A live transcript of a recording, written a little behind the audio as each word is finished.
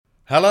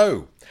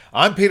Hello,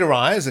 I'm Peter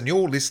Ayres and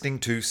you're listening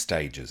to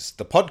Stages,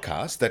 the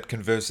podcast that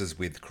converses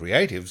with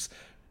creatives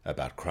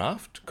about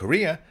craft,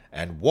 career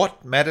and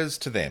what matters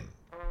to them.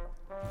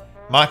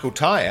 Michael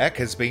Tyack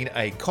has been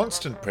a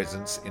constant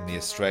presence in the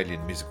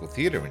Australian musical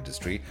theatre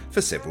industry for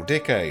several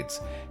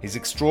decades. His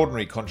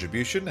extraordinary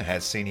contribution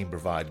has seen him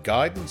provide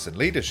guidance and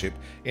leadership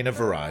in a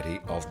variety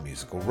of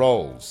musical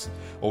roles.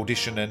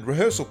 Audition and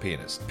rehearsal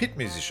pianist, pit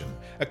musician,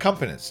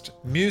 accompanist,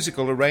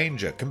 musical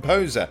arranger,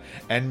 composer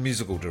and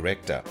musical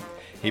director.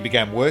 He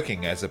began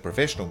working as a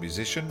professional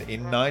musician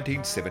in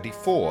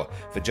 1974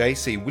 for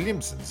J.C.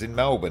 Williamson's in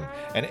Melbourne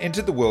and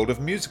entered the world of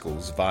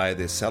musicals via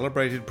their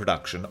celebrated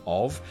production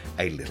of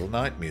A Little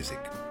Night Music.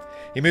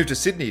 He moved to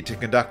Sydney to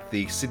conduct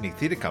the Sydney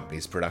Theatre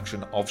Company's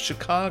production of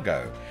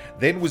Chicago,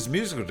 then was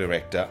musical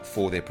director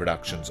for their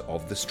productions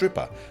of The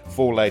Stripper,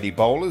 Four Lady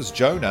Bowlers,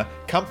 Jonah,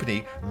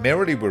 Company,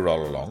 Merrily We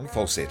Roll Along,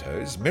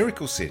 Falsettos,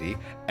 Miracle City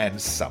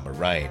and Summer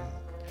Rain,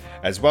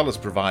 as well as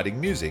providing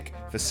music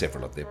for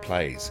several of their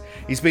plays.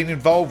 He's been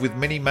involved with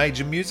many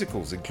major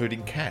musicals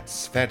including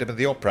Cats, Phantom of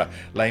the Opera,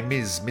 Les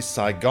Mis, Miss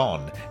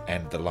Saigon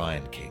and The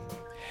Lion King.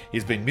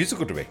 He's been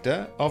musical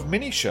director of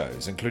many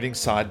shows including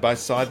Side by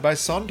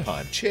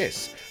Sondheim,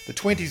 Chess, The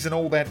 20s and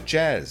All That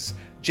Jazz,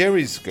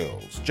 Jerry's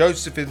Girls,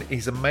 Joseph in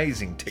His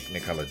Amazing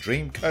Technicolor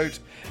Dreamcoat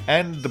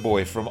and The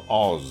Boy from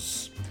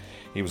Oz.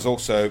 He was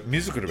also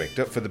musical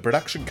director for the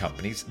production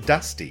companies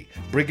Dusty,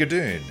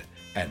 Brigadoon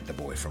and The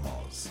Boy from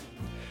Oz.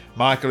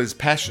 Michael is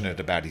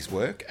passionate about his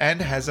work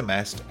and has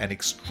amassed an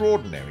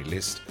extraordinary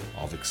list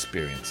of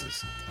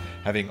experiences,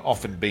 having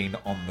often been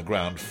on the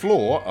ground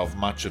floor of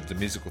much of the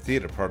musical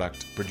theatre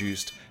product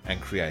produced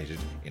and created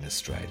in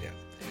Australia.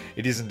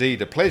 It is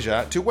indeed a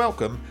pleasure to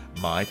welcome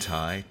Mai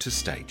Tai to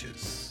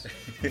Stages.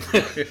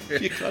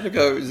 You kind of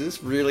go, is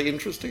this really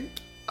interesting?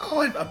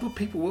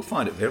 People will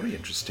find it very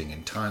interesting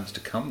in times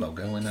to come. They'll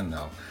go in and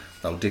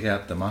they'll dig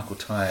out the Michael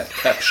Tyack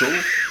capsule.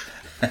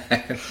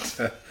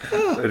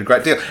 And a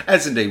great deal,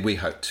 as indeed we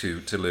hope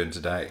to learn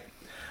today.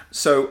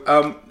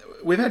 So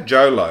we've had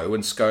Jolo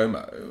and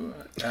ScoMo.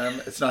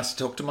 It's nice to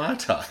talk to Mai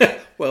Tai.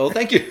 Well,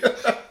 thank you.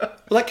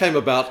 Well, that came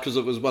about because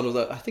it was one of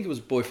I think it was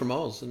Boy from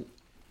Oz, and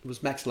it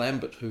was Max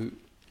Lambert who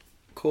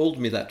called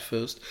me that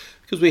first,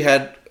 because we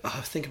had,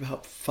 I think,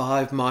 about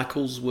 5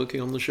 Michaels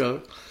working on the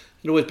show.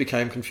 It always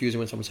became confusing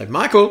when someone said,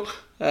 Michael,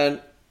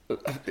 and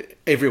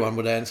everyone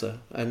would answer.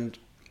 And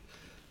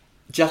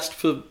just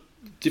for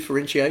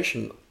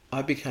differentiation,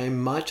 I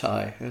became Mai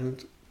Tai,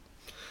 and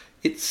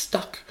it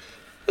stuck.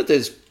 But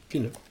there's,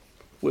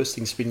 worse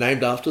things to be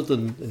named after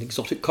than an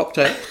exotic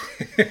cocktail.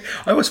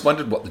 I always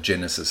wondered what the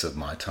genesis of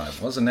Mai Tai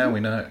was, and now we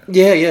know.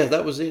 Yeah,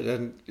 that was it.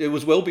 And it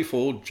was well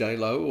before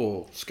J-Lo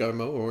or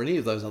ScoMo or any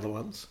of those other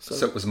ones.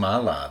 So it was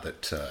Marla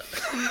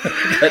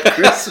that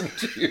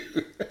christened you.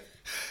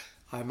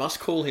 I must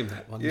call him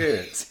that one.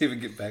 Yeah, see if we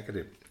can get back at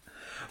him.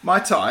 Mai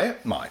Tai,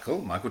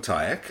 Michael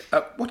Tyack,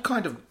 what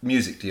kind of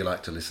music do you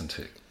like to listen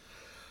to?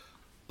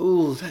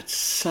 Oh, that's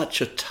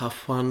such a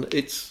tough one.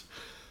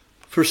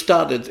 For a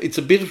start, it's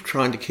a bit of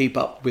trying to keep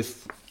up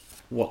with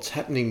what's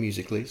happening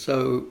musically.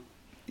 So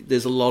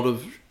there's a lot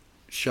of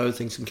show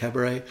things and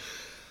cabaret.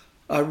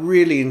 I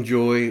really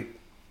enjoy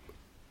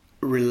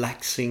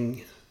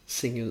relaxing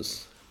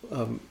singers.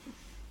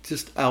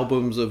 Just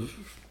albums of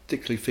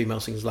particularly female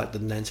singers like the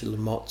Nancy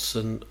Lamotte's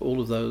and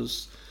all of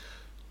those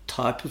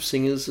type of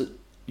singers that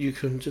you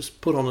can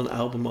just put on an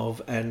album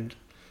of and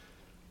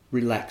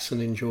relax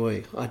and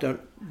enjoy. I'm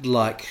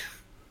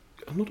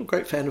not a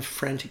great fan of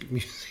frantic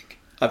music,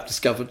 I've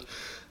discovered.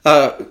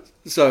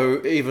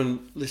 So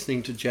even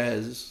listening to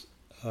jazz,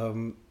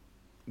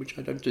 which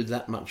I don't do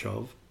that much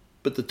of,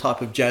 but the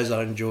type of jazz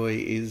I enjoy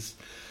is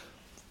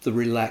the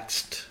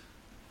relaxed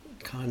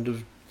kind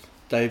of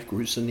Dave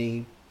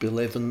Grusin-y, Bill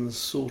Evans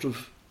sort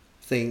of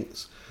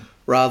things,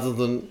 rather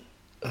than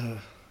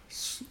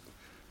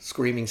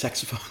screaming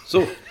saxophones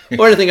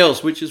or anything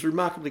else, which is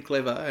remarkably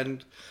clever.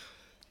 And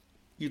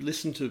you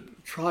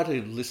try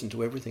to listen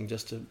to everything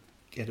just to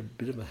get a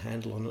bit of a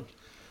handle on it.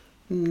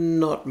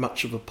 Not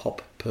much of a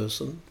pop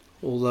person,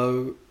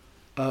 although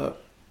I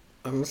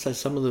must say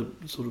some of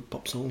the sort of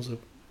pop songs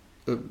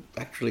are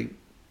actually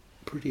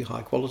pretty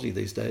high quality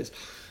these days,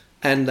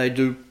 and they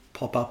do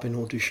pop up in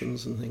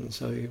auditions and things,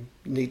 so you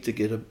need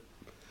to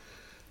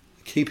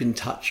keep in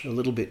touch a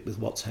little bit with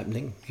what's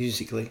happening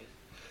musically.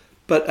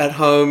 But at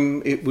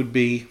home it would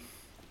be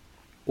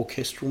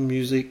orchestral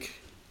music,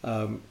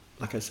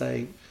 like I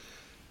say,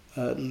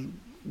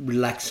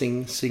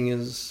 relaxing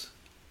singers,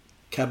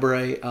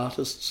 cabaret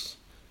artists,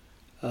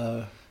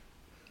 and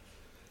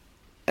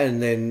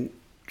then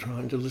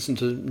trying to listen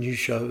to new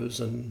shows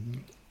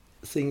and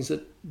things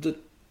that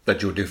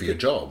you'll do for your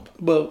job.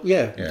 Well,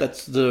 yeah.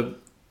 That's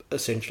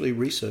essentially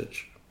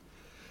research.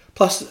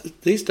 Plus,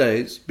 these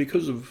days,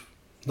 because of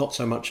not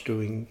so much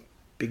doing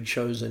big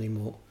shows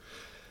anymore,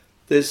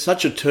 there's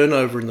such a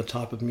turnover in the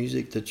type of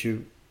music that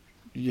you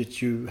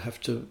have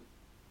to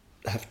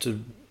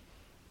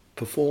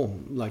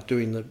perform, like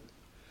doing the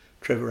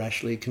Trevor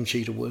Ashley,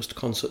 Conchita Wurst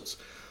concerts.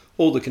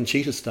 All the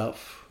Conchita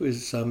stuff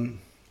is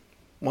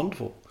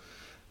wonderful.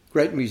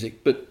 great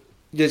music, but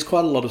there's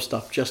quite a lot of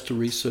stuff just to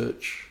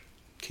research,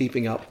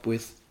 keeping up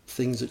with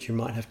things that you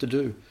might have to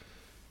do,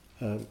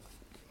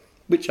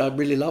 which I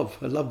really love.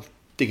 I love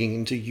digging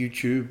into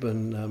YouTube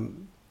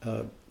and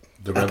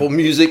Apple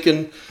Music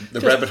and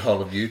the rabbit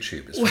hole of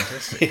YouTube is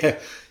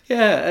fantastic.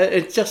 Yeah,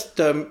 it's just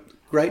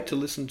great to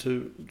listen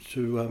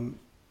to.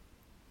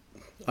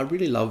 I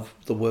really love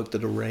the work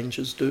that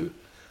arrangers do.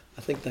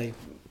 I think they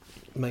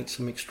make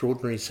some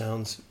extraordinary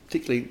sounds,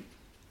 particularly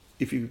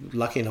if you're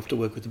lucky enough to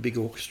work with a big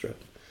orchestra,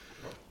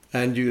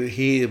 and you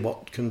hear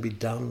what can be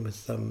done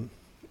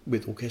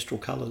with orchestral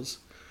colours.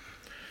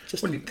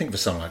 What do you think of a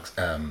song like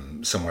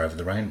 "Somewhere Over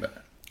the Rainbow,"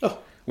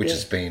 which yeah.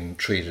 has been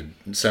treated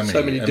in so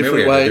many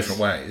different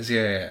ways?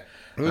 Yeah.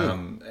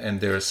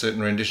 And there are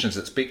certain renditions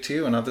that speak to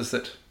you, and others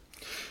that.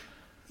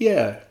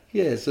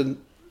 Yes, and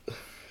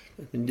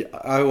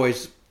I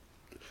always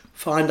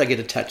find I get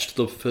attached to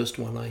the first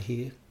one I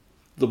hear,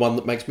 the one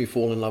that makes me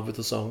fall in love with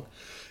the song.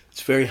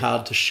 It's very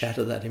hard to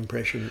shatter that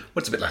impression.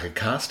 Well, it's a bit like a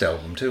cast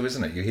album too,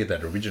 isn't it? You hear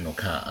that original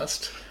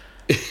cast.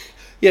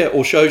 Yeah,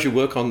 or shows you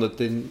work on that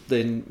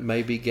then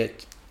maybe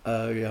get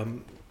a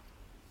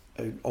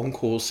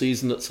encore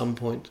season at some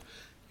point.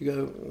 You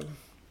go,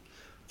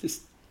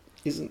 this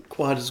isn't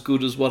quite as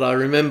good as what I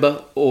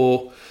remember,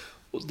 or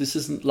this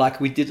isn't like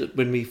we did it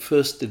when we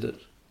first did it.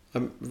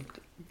 I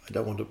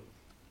don't want to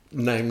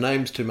name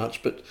names too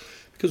much, but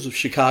because of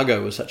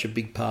Chicago was such a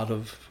big part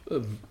of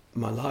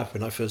my life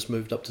when I first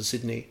moved up to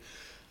Sydney,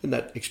 and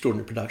that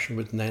extraordinary production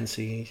with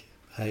Nancy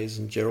Hayes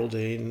and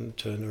Geraldine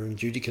Turner and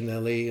Judy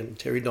Connelly and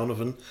Terry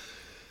Donovan,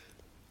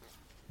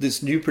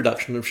 this new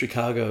production of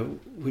Chicago,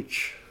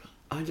 which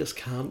I just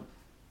can't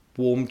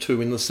warm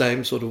to in the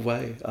same sort of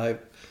way.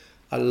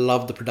 I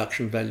love the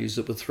production values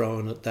that were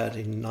thrown at that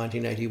in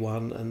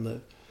 1981 and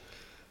the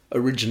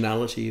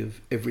originality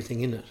of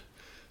everything in it.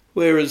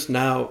 Whereas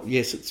now,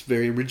 yes, it's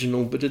very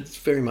original, but it's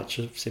very much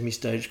a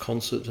semi-stage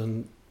concert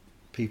and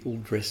people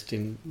dressed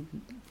in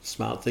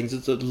smart things.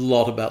 It's a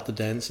lot about the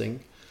dancing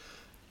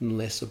and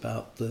less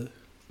about the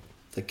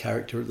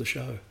character of the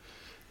show.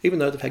 Even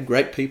though they've had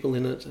great people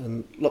in it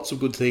and lots of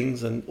good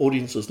things and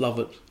audiences love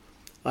it,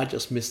 I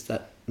just missed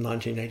that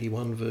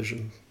 1981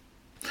 version.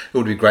 It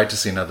would be great to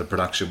see another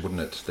production,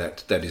 wouldn't it?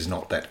 That is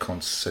not that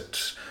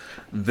concert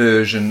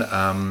version.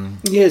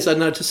 Yes, I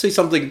know, to see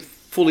something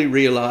fully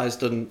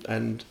realised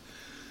and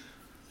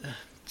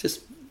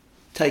just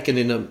taken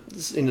in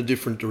a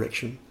different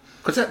direction.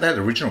 Because that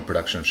original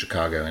production of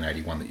Chicago in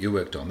 81 that you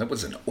worked on, that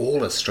was an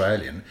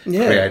all-Australian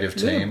creative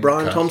team. Yeah.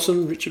 Brian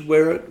Thompson, Richard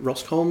Werrett,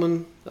 Ross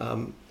Coleman,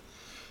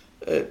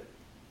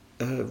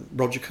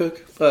 Roger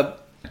Kirk.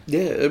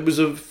 It was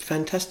a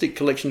fantastic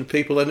collection of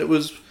people, and it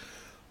was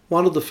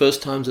one of the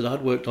first times that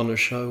I'd worked on a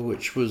show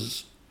which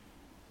was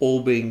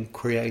all being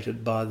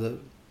created by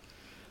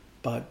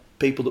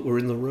people that were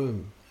in the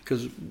room.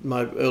 Because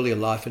my earlier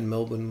life in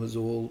Melbourne was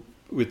all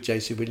with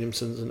J.C.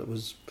 Williamson's, and it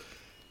was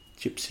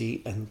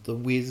Gypsy and The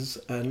Wiz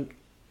and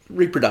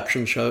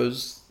reproduction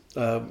shows.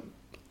 That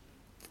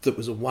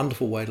was a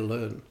wonderful way to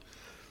learn.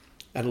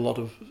 And a lot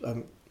of,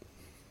 other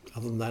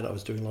than that, I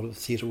was doing a lot of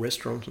theatre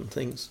restaurant and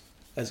things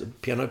as a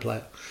piano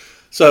player.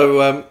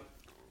 So,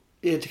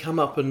 to come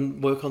up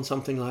and work on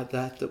something like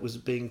that was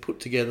being put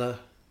together.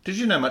 Did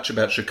you know much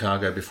about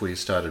Chicago before you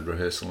started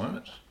rehearsal on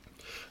it?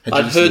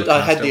 I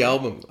had the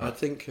album. I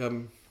think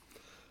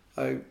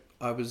I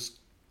was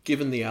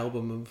given the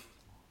album of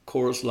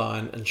Chorus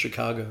Line and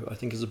Chicago, I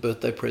think, as a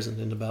birthday present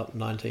in about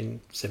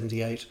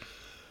 1978.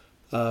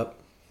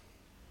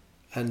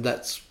 And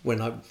that's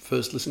when I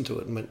first listened to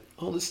it and went,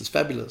 oh, this is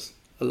fabulous.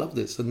 I love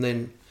this. And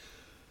then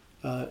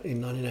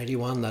in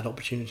 1981, that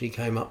opportunity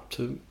came up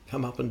to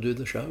come up and do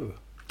the show.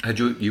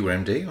 You were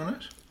MD on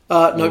it?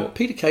 No,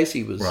 Peter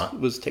Casey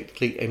was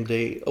technically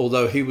MD,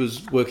 although he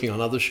was working on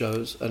other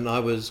shows, and I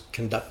was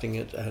conducting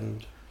it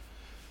and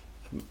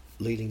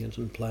leading it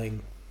and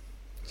playing.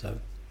 So,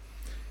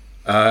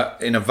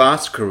 in a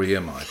vast career,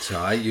 Mai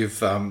Tai, you've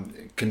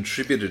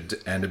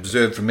contributed and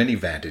observed from many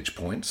vantage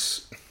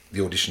points: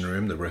 the audition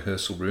room, the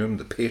rehearsal room,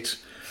 the pit.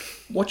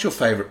 What's your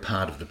favourite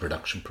part of the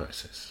production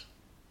process?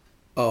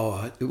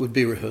 Oh, it would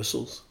be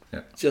rehearsals.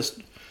 Yeah.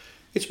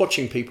 It's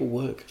watching people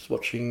work. It's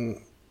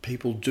watching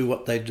people do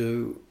what they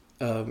do,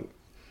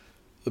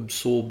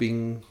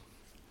 absorbing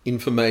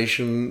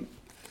information,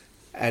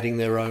 adding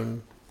their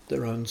own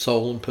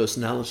soul and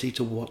personality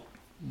to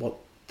what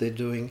they're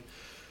doing.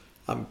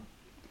 I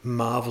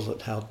marvel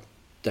at how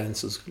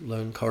dancers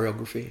learn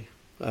choreography.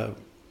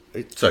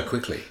 So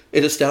quickly.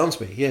 It astounds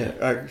me,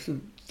 yeah.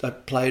 I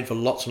played for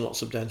lots and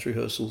lots of dance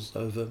rehearsals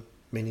over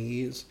many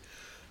years.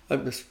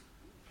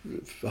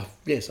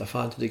 Yes, I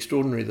find it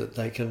extraordinary that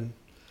they can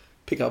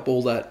pick up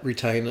all that,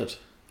 retain it,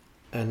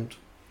 and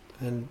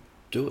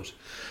do it.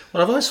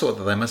 Well, I've always thought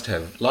that they must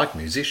have, like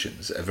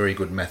musicians, a very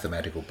good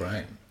mathematical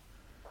brain.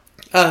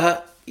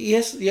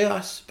 Yes, yeah,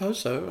 I suppose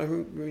so. I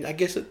mean, I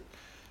guess it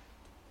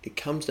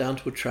comes down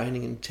to a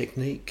training and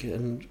technique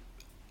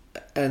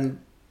and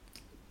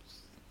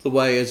the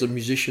way as a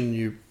musician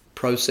you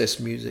process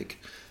music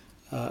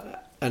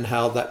and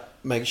how that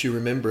makes you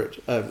remember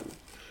it.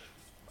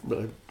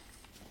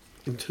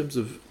 in terms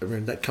of, I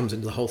mean, that comes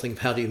into the whole thing of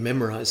how do you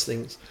memorise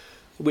things,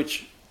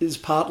 which is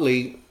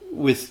partly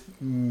with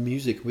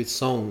music, with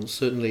songs.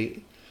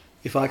 Certainly,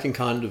 if I can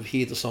kind of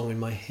hear the song in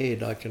my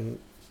head, I can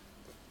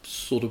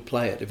sort of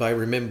play it. If I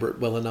remember it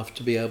well enough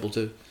to be able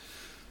to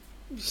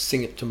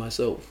sing it to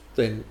myself,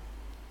 then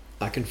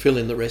I can fill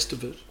in the rest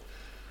of it.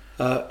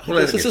 I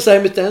guess it's the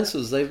same with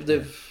dancers.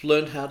 They've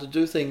learned how to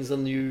do things,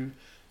 and you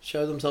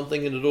show them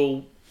something and it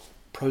all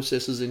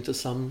processes into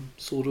some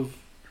sort of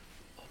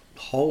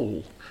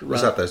whole.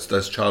 Was that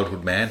those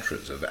childhood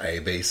mantras of A,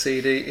 B,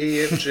 C, D,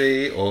 E, F,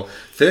 G, or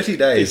 30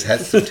 days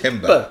has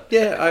September? But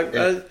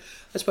I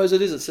suppose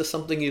it is. It's just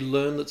something you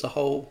learn that's a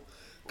whole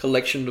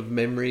collection of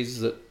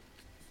memories that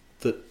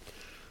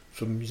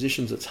for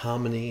musicians it's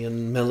harmony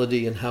and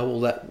melody and how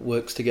all that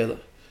works together.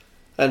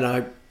 And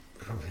I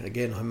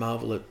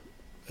marvel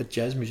at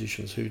jazz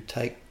musicians who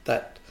take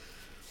that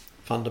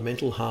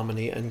fundamental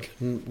harmony and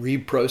can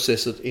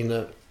reprocess it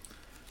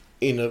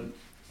in a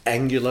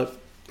angular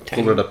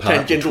pull it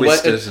apart,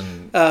 twist it,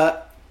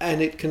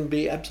 and it can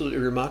be absolutely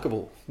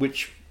remarkable,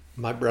 which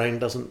my brain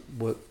doesn't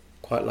work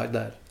quite like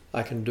that.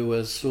 I can do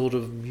a sort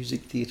of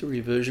music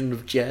theatre-y version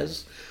of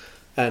jazz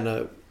and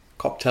a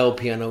cocktail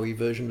piano-y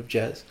version of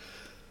jazz,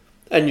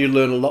 and you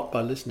learn a lot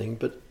by listening,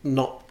 but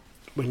not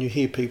when you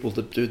hear people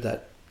that do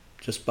that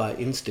just by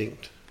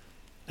instinct.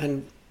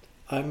 And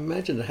I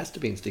imagine it has to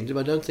be instinctive.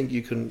 I don't think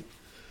you can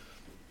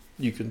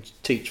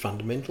teach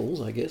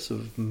fundamentals, I guess,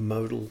 of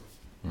modal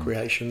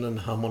creation and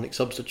harmonic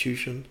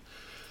substitution,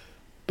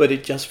 but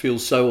it just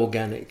feels so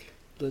organic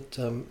that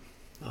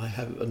I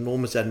have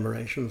enormous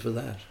admiration for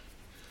that.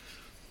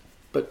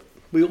 But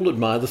we all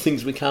admire the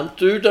things we can't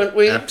do, don't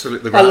we?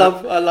 Absolutely right.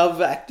 I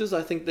love actors.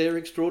 I think they're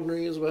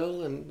extraordinary as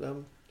well,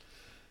 and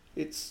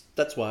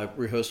that's why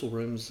rehearsal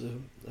rooms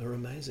are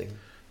amazing.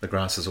 The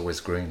grass is always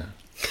greener.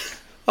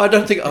 I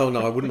don't think. Oh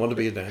no, I wouldn't want to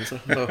be a dancer.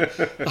 No.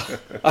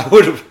 I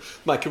would have.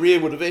 My career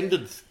would have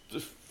ended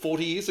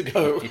 40 years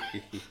ago.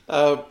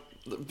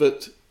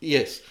 But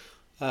yes,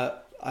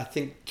 I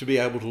think to be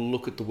able to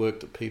look at the work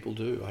that people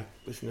do,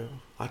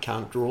 I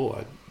can't draw.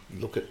 I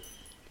look at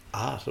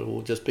art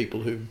or just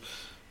people who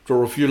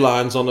draw a few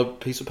lines on a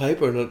piece of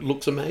paper and it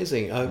looks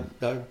amazing. I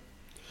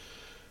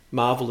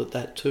marvel at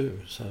that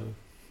too. So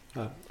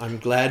I'm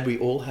glad we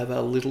all have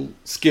our little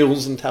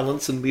skills and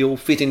talents and we all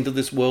fit into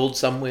this world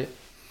somewhere.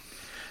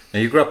 Now,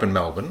 you grew up in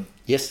Melbourne.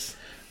 Yes.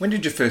 When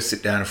did you first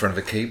sit down in front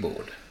of a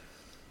keyboard?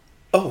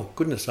 Oh,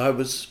 goodness. I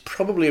was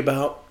probably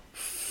about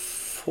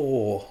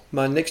 4.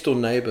 My next door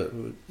neighbour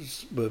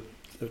were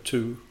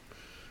 2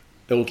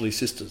 elderly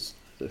sisters,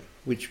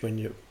 which when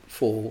you're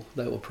 4,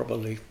 they were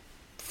probably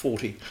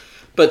 40.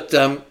 But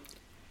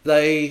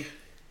I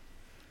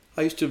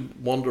used to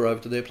wander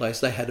over to their place.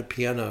 They had a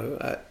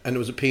piano, and it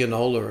was a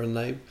pianola, and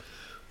they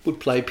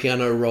would play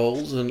piano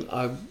rolls, and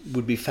I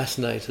would be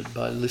fascinated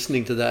by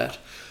listening to that.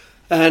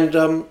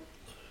 And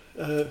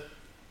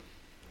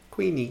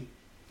Queenie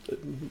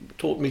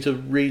taught me to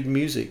read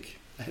music.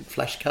 I had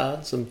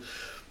flashcards, and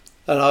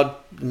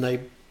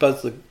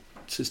both the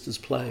sisters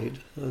played.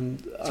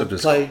 And so it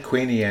was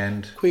Queenie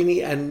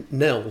and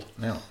Nell.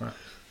 Nell,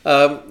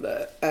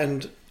 right.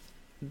 And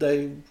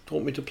they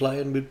taught me to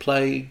play, and we'd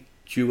play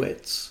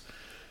duets.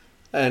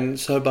 And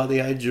so by the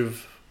age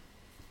of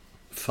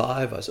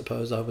 5, I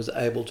suppose, I was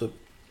able to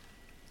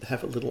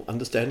have a little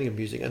understanding of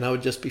music, and I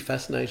would just be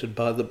fascinated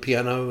by the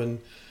piano and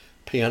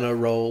piano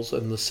rolls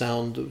and the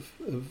sound of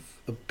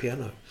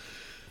piano.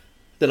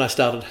 Then I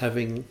started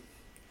having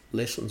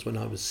lessons when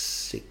I was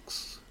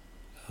 6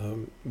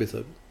 with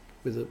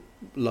a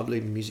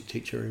lovely music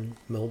teacher in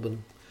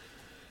Melbourne.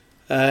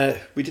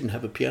 We didn't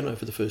have a piano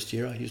for the first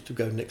year. I used to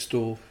go next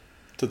door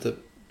to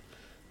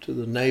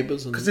the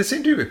neighbours. Because there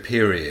seemed to be a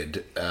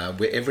period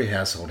where every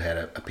household had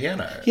a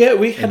piano. Yeah,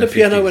 we had a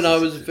piano when I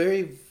was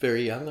very,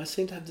 very young. I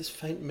seem to have this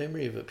faint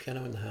memory of a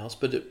piano in the house,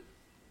 but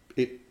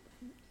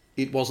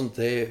it wasn't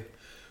there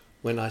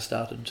when I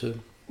started to...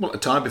 Well, a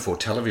time before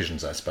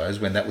televisions, I suppose,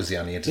 when that was the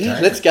only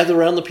entertainment. Yeah, let's gather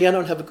around the piano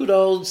and have a good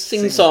old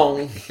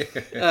sing-song.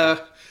 And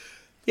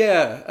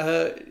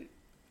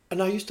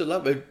I used to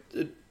love it.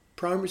 At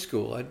primary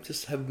school, I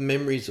just have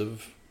memories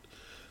of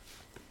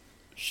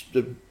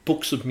the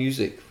books of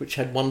music, which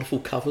had wonderful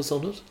covers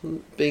on it,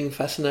 and being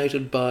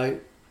fascinated by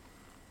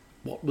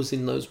what was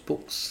in those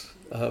books.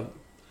 And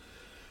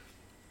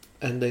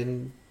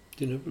then,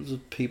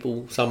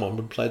 someone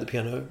would play the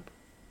piano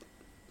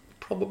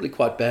probably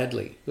quite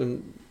badly,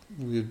 and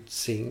we would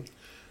sing.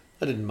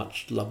 I didn't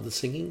much love the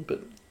singing,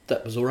 but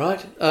that was all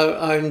right.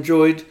 I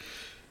enjoyed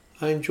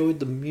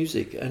the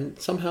music, and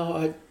somehow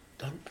I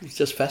was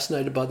just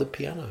fascinated by the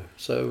piano.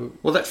 So,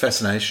 well, that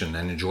fascination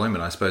and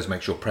enjoyment, I suppose,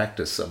 makes your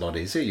practice a lot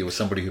easier. You were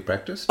somebody who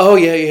practiced? Oh,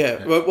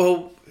 yeah.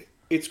 Well,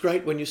 it's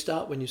great when you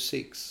start when you're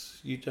 6.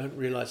 You don't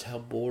realise how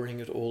boring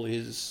it all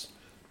is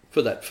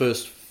for that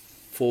first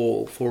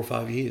 4 or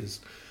 5 years.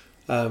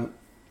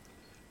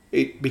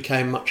 It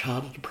became much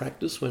harder to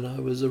practice when I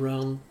was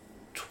around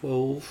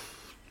 12,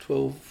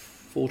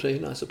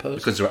 14, I suppose.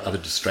 Because there were other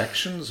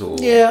distractions? Or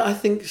yeah, I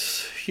think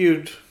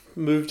you'd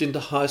moved into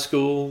high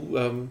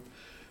school.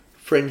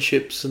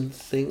 friendships and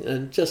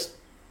and just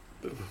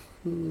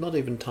not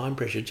even time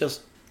pressure,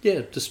 just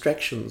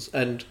distractions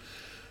and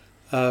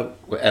Well,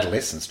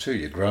 adolescence too.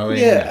 You're growing.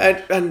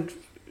 and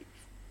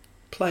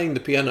playing the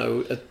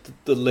piano at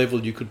the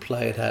level you could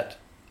play it at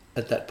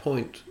that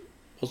point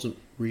wasn't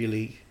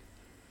really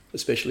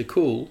especially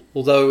cool.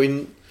 Although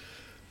in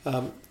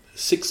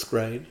 6th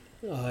grade,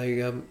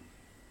 there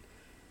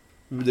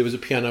was a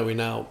piano in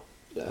our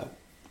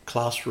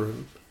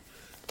classroom,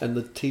 and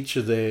the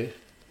teacher there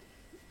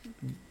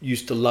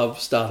used to love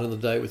starting the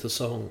day with a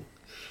song.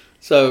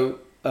 So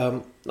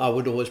I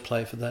would always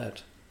play for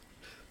that.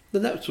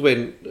 Then that's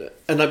when,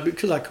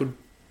 because I could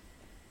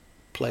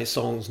play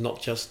songs,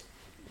 not just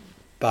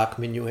Bach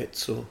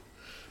minuets or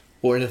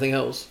anything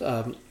else,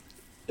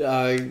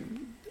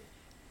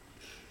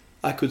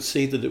 I could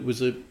see that it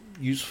was a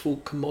useful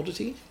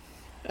commodity,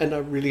 and I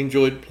really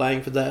enjoyed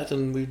playing for that.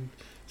 And we'd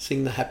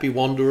sing the Happy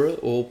Wanderer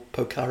or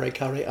Pokare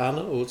Kare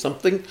Ana or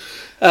something,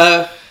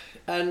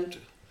 and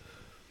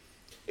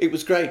it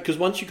was great because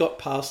once you got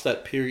past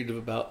that period of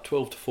about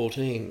 12 to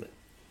 14,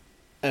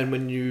 and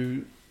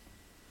when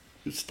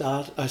I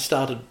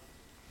started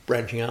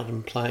branching out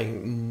and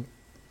playing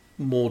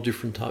more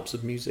different types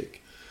of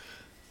music.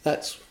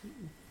 That's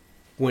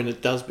when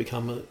it does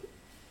become a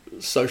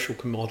social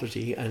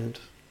commodity and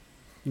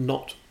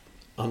not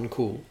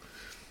uncool,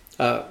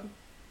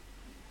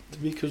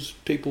 because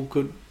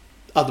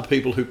other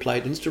people who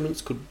played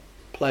instruments could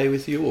play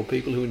with you, or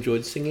people who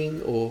enjoyed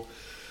singing, or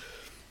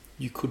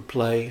you could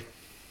play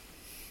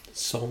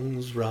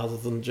songs rather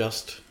than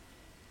just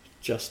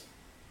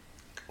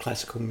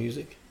classical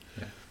music.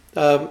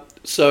 Yeah.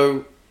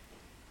 So,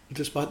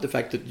 despite the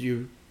fact that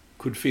you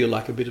could feel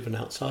like a bit of an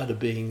outsider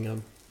being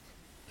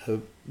a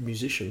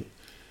musician,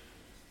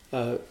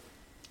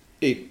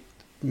 it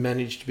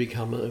managed to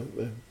become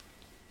a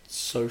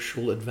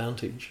social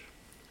advantage.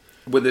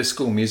 Were there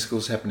school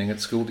musicals happening at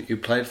school that you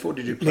played for?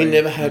 Did you play? We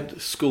never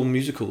had school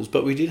musicals,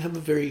 but we did have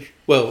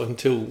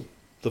until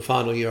the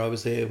final year I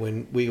was there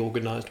when we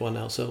organised one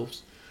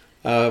ourselves.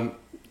 But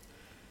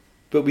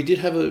we did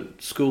have a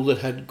school that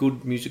had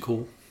good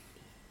musical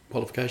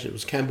qualification. It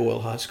was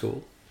Camberwell High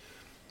School,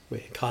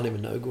 where Kylie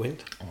Minogue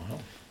went. Oh, wow.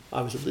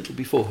 I was a little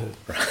before her.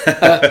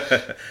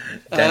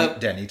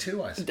 Danny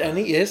too, I suppose.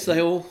 Danny, yes,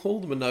 all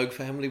the Minogue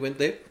family went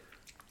there.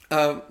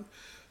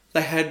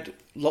 They had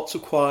lots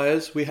of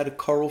choirs. We had a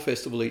choral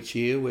festival each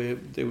year where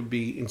there would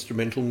be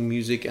instrumental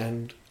music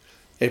and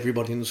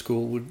everybody in the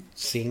school would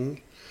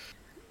sing.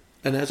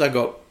 And as I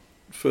got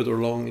further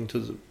along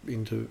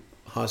into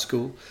high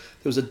school,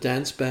 there was a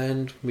dance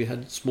band. We had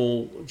a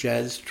small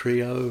jazz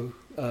trio,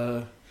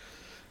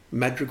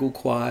 madrigal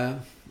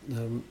choir.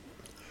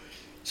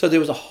 So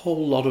there was a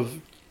whole lot of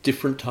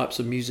different types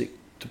of music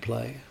to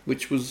play,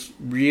 which was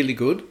really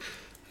good.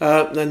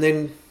 And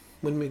then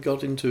when we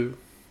got into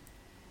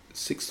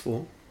 6th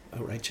form,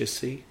 or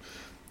HSC,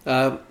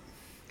 the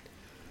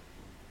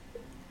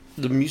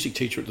music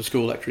teacher at the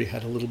school actually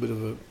had a little bit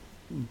of a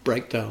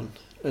breakdown.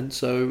 And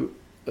so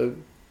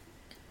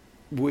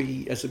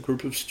we, as a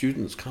group of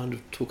students, kind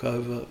of took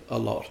over a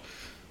lot.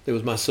 There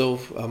was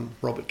myself,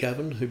 Robert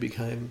Gavin, who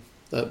became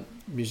a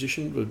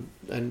musician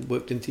and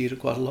worked in theatre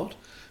quite a lot.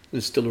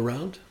 Is still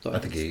around. I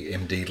think he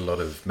MD'd a lot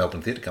of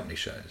Melbourne Theatre Company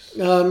shows.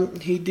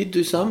 He did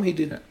do some. He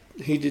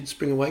did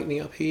Spring Awakening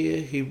up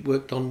here. He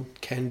worked on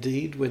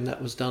Candide when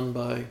that was done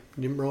by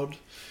Nimrod.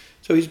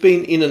 So he's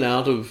been in and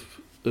out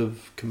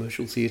of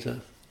commercial theatre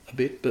a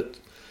bit, but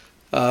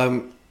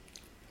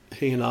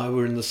he and I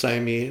were in the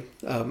same year.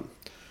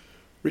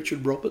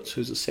 Richard Roberts,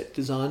 who's a set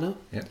designer,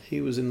 he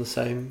was in the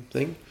same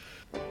thing.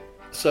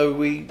 So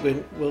we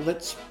went, well,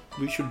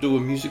 we should do a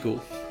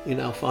musical in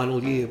our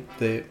final year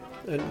there.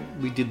 And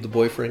we did The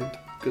Boyfriend,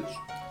 because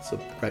it's a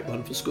great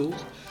one for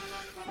schools,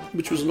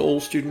 which was an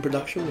all-student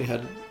production. We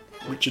had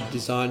Richard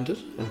designed it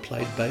and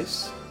played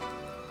bass.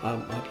 I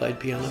played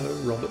piano,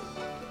 Robert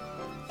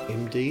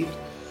MD'd.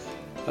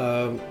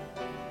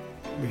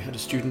 We had a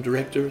student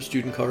director, a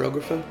student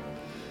choreographer.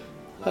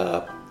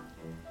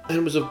 And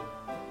it was a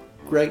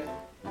great...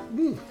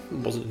 It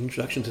wasn't an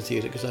introduction to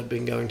theatre, because I'd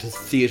been going to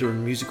theatre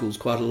and musicals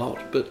quite a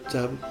lot, but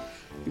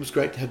it was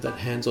great to have that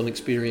hands-on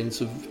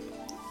experience of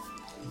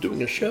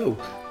doing a show.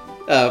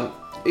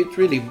 It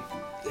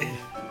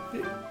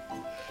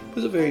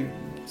was a very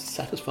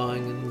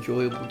satisfying and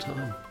enjoyable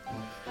time,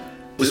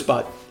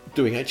 despite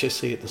doing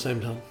HSC at the same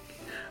time.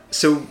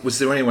 So, was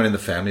there anyone in the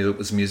family that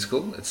was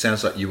musical? It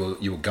sounds like you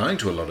were going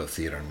to a lot of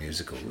theatre and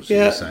musicals. You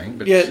were saying,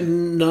 but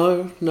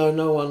no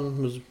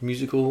one was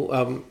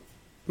musical.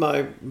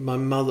 My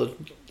mother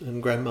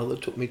and grandmother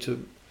took me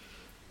to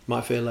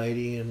My Fair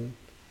Lady and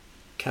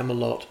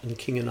Camelot and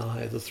King and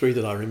I, the three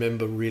that I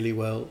remember really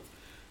well.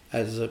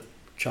 As a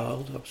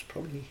child, I was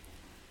probably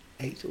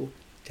 8 or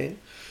 10.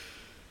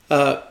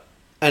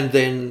 And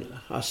then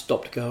I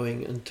stopped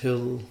going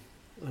until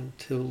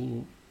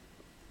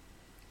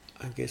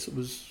I guess it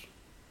was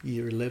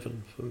year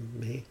 11 for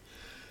me.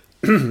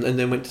 And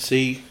then went to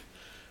see...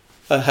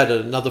 I had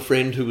another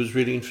friend who was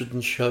really interested in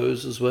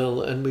shows as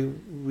well, and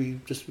we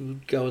just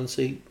would go and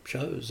see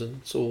shows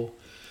and saw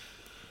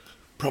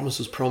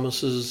Promises,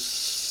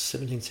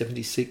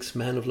 1776,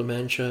 Man of La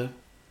Mancha,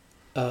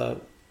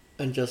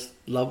 and just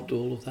loved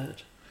all of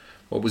that.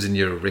 What was in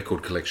your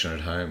record collection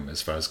at home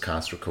as far as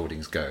cast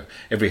recordings go?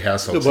 Every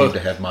household seemed to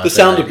have My The Fair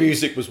Sound of Lady.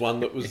 Music was one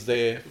that was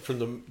there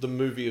from the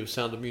movie of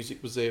Sound of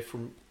Music was there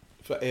from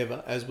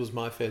forever, as was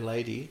My Fair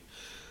Lady.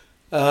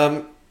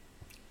 Other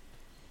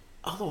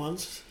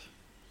ones,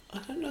 I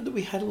don't know that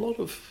we had a lot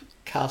of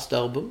cast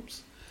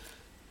albums.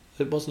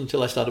 It wasn't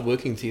until I started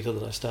working theatre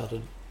that I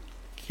started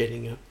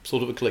getting a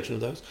sort of a collection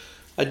of those.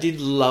 I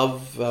did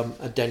love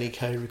a Danny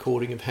Kaye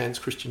recording of Hans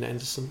Christian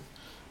Andersen,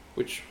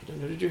 which, I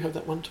don't know, did you have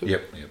that one too?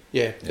 Yep.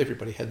 Yeah,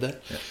 everybody had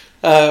that.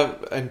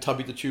 Yep. And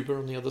Tubby the Tuba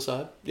on the other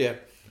side. Yeah.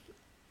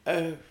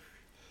 It's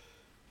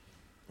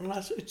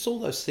all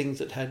those things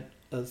that had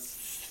a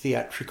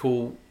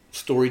theatrical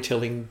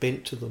storytelling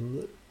bent to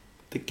them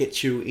that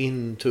gets you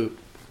into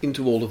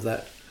all of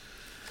that.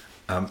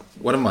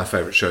 One of my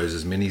favourite shows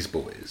is Minnie's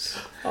Boys.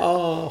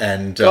 Oh,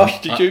 And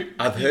gosh, did you?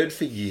 I've heard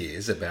for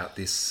years about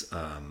this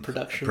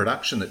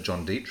production that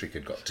John Dietrich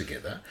had got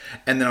together,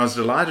 and then I was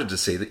delighted to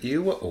see that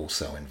you were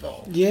also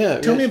involved. Yeah.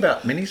 Tell me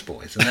about Minnie's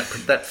Boys and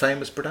that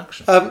famous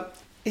production.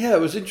 Yeah,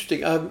 it was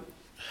interesting. How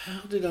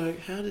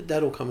did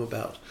that all come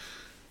about?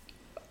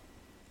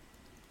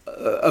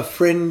 A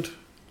friend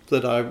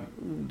the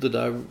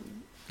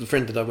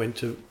friend that I went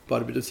to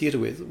quite a bit of theatre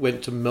with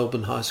went to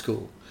Melbourne High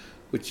School,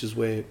 which is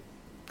where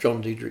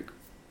John Dietrich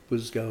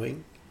was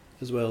going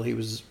as well. He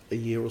was a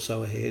year or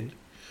so ahead.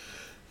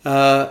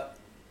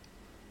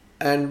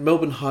 And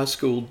Melbourne High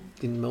School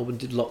in Melbourne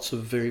did lots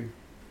of very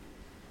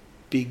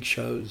big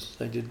shows.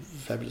 They did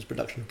fabulous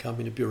production of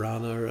Carmina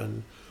Burana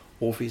and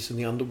Orpheus in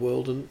the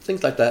Underworld and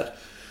things like that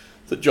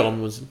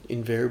John was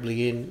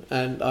invariably in.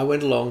 And I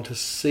went along to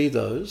see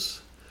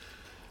those.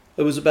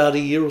 It was about a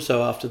year or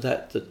so after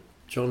that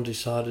John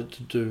decided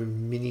to do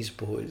Minnie's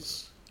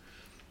Boys,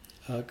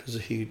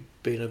 because he'd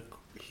been a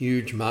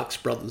huge Marx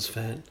Brothers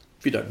fan.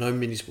 If you don't know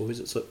Minnie's Boys,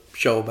 it's a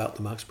show about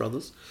the Marx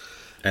Brothers.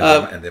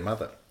 And their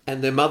mother.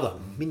 And their mother,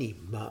 Minnie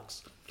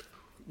Marx.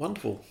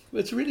 Wonderful.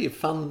 It's really a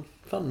fun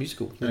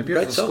musical. And a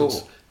Great beautiful songs.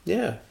 score.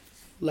 Yeah.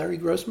 Larry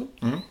Grossman.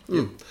 Mm-hmm.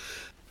 Mm.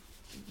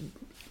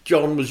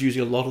 John was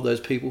using a lot of those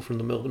people from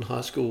the Melbourne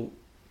High School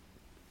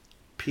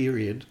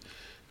period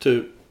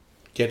to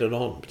get it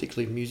on,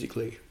 particularly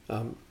musically.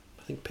 I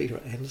think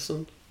Peter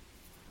Anderson,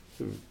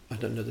 who I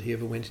don't know that he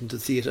ever went into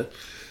theatre,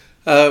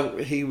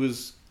 he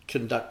was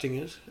conducting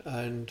it,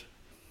 and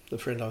the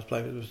friend I was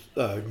playing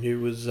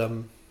with was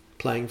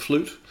playing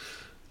flute,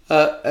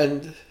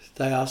 and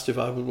they asked if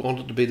I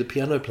wanted to be the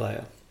piano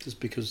player, just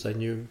because they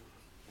knew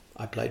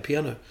I played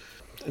piano,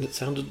 and it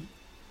sounded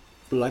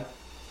like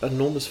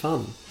enormous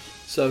fun.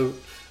 So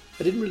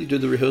I didn't really do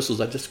the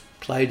rehearsals, I just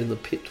played in the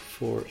pit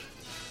for it.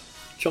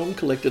 John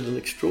collected an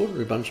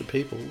extraordinary bunch of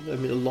people. I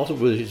mean, a lot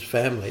of it was his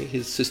family.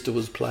 His sister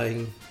was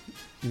playing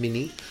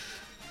Minnie.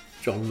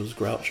 John was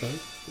Groucho,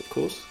 of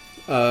course.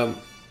 And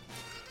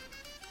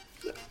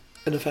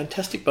a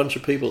fantastic bunch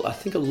of people. I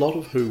think a lot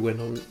of who went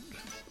on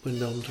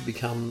to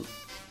become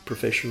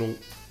professional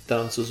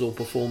dancers or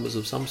performers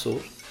of some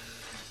sort.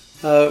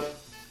 It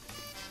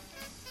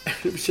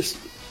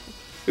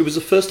was the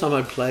first time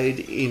I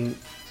played in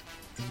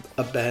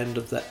a band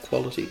of that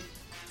quality.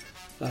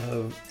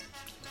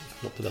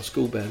 Not that our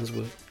school bands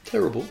were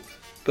terrible,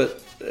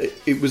 but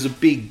it was a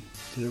big,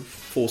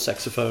 4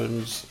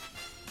 saxophones,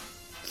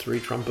 3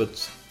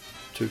 trumpets,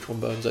 2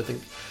 trombones, I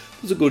think.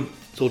 It was a good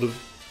sort of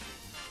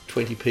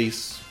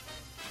 20-piece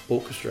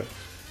orchestra.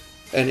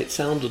 And it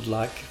sounded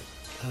like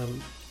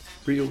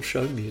real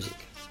show music.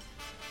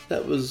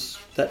 That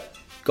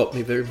got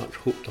me very much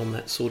hooked on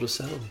that sort of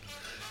sound.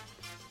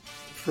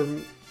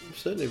 From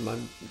certainly my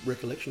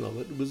recollection of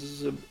it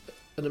was an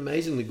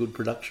amazingly good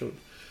production.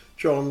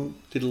 John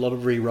did a lot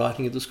of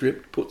rewriting of the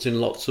script, puts in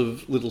lots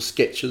of little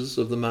sketches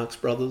of the Marx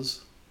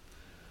Brothers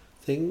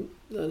thing,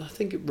 and I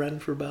think it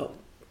ran for about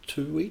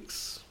 2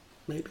 weeks,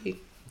 maybe.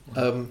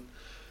 Wow.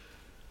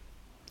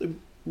 A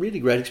really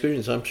great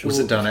experience, I'm sure. Was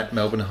it done at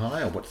Melbourne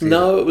High or what theatre?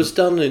 No, it was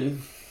done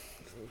in,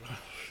 I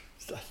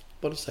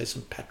want to say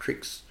St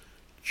Patrick's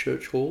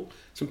Church Hall.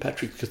 St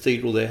Patrick's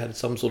Cathedral there had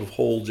some sort of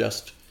hall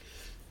just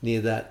near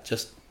that,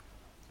 just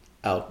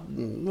out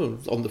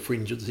on the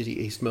fringe of the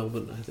city, East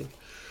Melbourne, I think.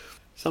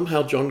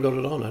 Somehow John got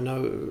it on. I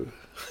know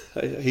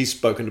he's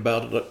spoken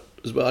about it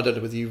as well. I don't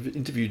know whether you've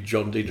interviewed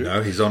John Dietrich.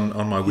 No, he's on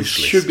my wish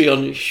list. Should be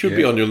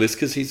on your list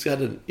because he's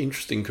had an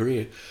interesting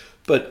career.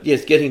 But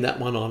yes, getting that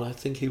one on, I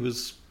think he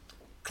was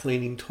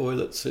cleaning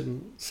toilets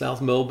in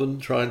South Melbourne,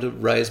 trying to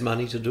raise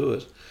money to do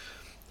it,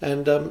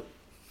 and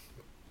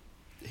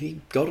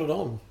he got it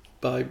on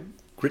by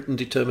grit and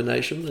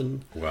determination.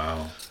 And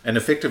wow! And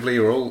effectively,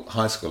 you're all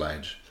high school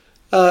age.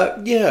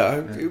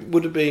 It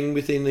would have been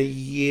within a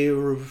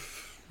year of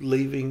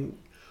leaving.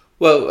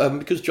 Well,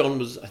 because John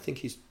was, I think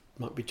he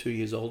might be 2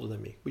 years older than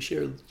me. We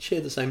share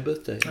the same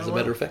birthday, as a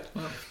matter of fact.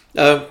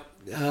 Wow.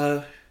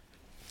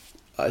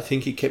 I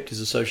think he kept his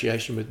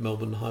association with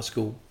Melbourne High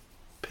School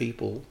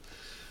people.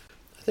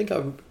 I think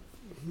I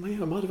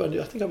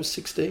was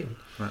 16.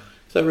 Right.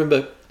 So I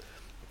remember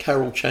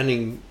Carol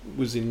Channing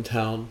was in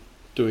town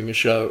doing a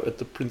show at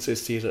the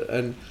Princess Theatre,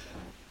 and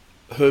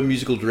her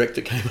musical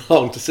director came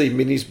along to see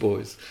Minnie's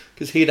Boys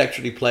because he had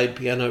actually played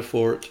piano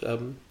for it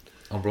On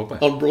Broadway.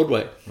 on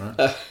Broadway.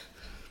 Right.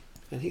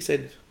 And he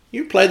said,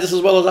 "You played this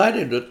as well as I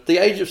did. At the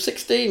age of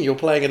 16, you're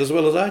playing it as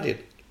well as I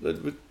did."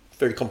 It was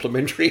very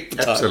complimentary at the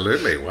time.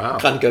 Absolutely, wow.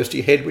 Kind of goes to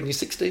your head when you're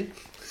 16.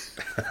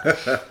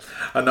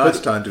 A nice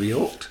time to be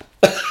hooked.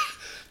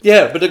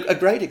 Yeah, but a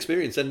great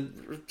experience,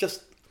 and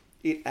just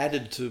it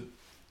added to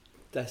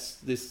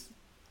this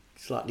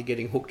slightly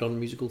getting hooked on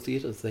musical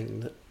theatre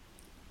thing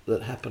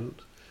that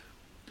happened.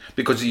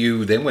 Because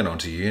you then went on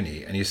to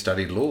uni and you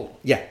studied law.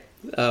 Yeah.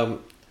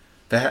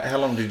 How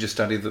long did you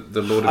study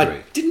the law degree?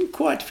 I didn't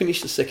quite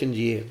finish the second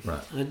year.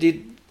 Right. I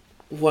did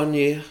 1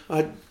 year.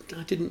 I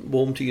didn't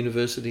warm to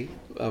university,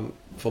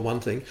 for one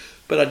thing,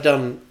 but I'd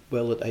done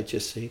well at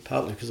HSC,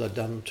 partly because I'd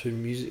done 2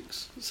 music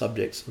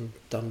subjects and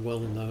done well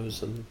in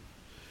those, and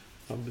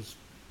I was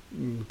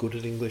good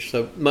at English.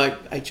 So my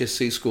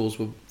HSC scores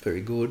were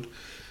very good,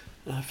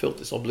 and I felt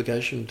this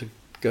obligation to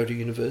go to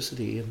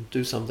university and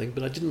do something,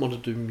 but I didn't want to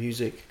do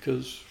music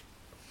because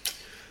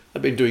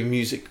I'd been doing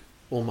music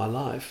all my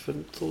life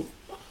and thought,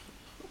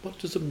 what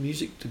does a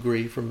music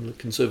degree from the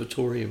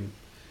conservatorium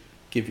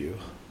give you?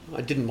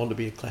 I didn't want to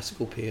be a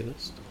classical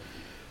pianist.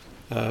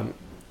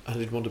 I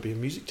didn't want to be a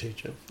music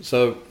teacher.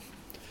 So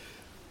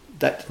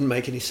that didn't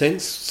make any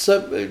sense.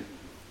 So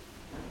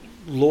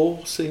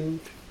law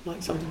seemed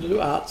like something to do.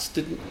 Arts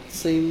didn't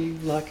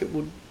seem like it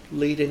would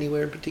lead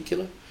anywhere in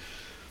particular.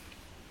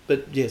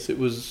 But yes, it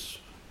was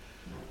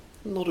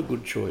not a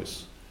good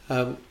choice.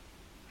 I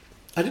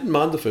didn't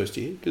mind the first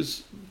year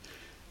because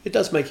it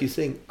does make you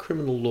think.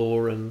 Criminal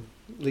law and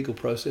legal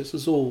process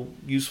is all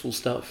useful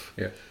stuff.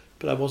 Yeah.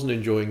 But I wasn't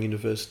enjoying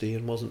university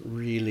and wasn't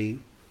really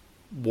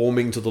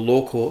warming to the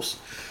law course.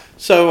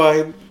 So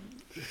I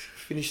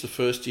finished the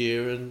first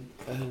year and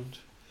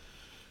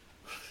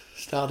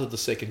started the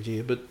second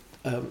year, but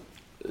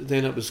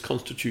then it was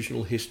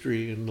constitutional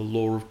history and the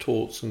law of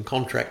torts and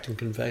contract and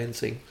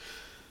conveyancing,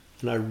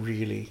 and I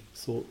really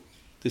thought,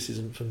 this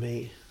isn't for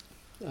me.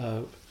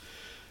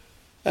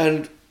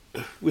 And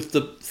with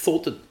the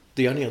thought that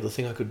the only other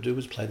thing I could do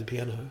was play the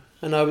piano,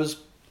 and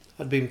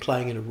I'd been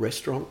playing in a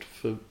restaurant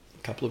for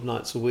a couple of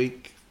nights a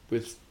week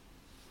with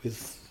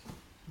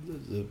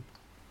the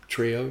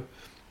trio,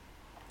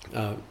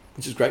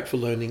 which is great for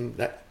learning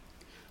that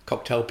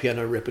cocktail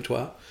piano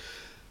repertoire.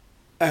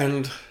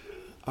 And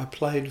I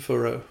played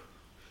for a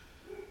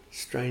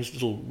strange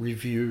little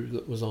review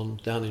that was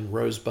on down in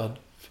Rosebud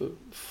for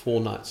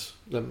 4 nights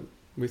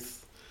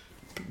with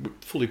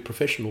fully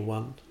professional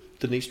one.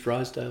 Denise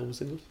Drysdale was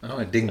in it.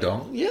 Oh, Ding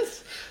Dong.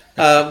 Yes.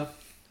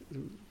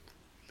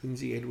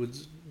 Lindsay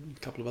Edwards, a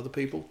couple of other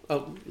people,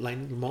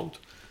 Lane Lamont,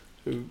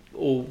 who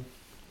all,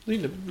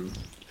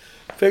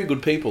 very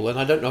good people. And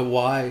I don't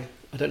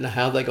know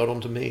how they got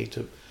onto me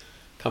to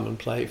come and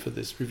play for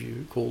this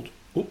review called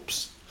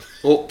Oops.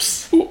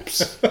 Oops.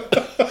 Oops.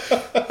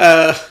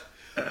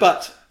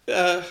 But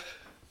I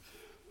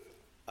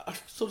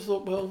sort of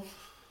thought, well,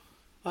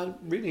 I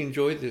really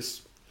enjoyed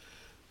this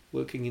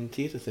working in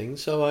theatre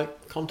things, so I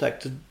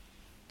contacted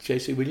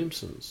J.C.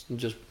 Williamson's and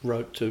just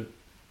wrote to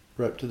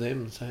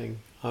them saying,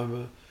 I'm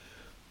a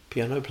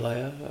piano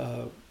player,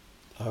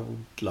 I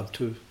would love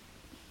to,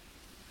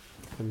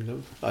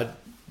 I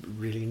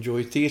really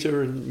enjoy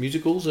theatre and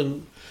musicals,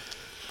 and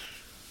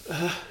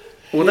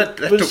well, that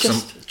took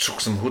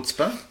some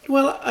chutzpah.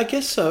 Well, I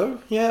guess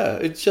so, yeah,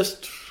 it's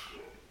just...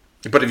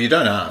 But if you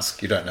don't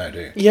ask, you don't know,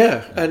 do you?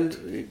 Yeah, and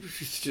it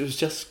was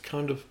just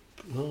kind of,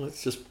 well,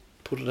 let's just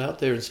put it out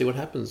there and see what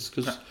happens,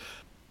 because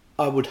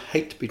I would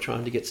hate to be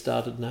trying to get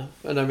started now.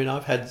 And I mean,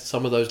 I've had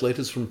some of those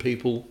letters from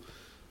people,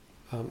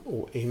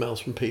 or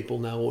emails from people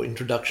now, or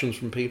introductions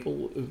from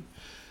people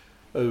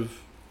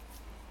of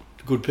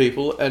good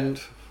people,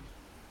 and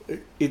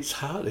it's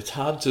hard. It's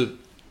hard to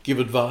give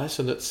advice,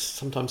 and it's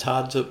sometimes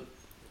hard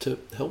to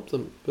help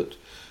them. But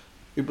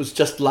it was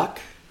just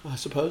luck, I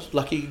suppose.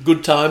 Lucky,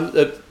 good time.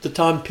 At the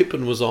time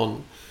Pippin was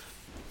on.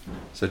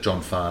 So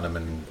John Farnham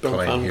and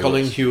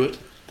Colleen Hewitt,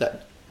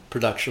 that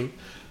production.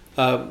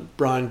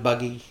 Brian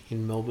Buggy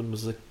in Melbourne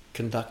was the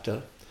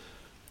conductor,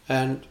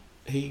 and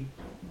he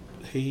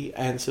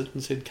answered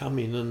and said, come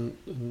in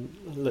and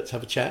let's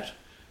have a chat,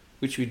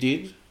 which we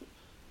did.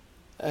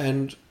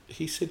 And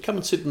he said, come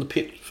and sit in the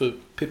pit for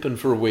Pippin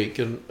for a week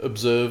and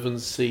observe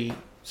and see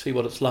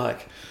what it's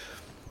like.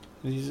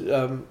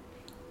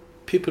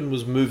 Pippin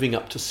was moving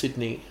up to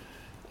Sydney,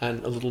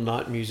 and A Little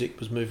Night Music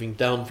was moving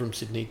down from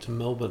Sydney to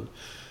Melbourne.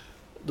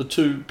 The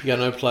 2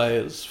 piano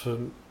players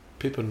from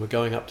Pippin were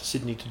going up to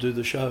Sydney to do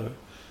the show.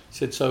 He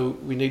said, so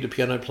we need a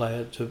piano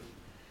player to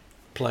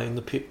play in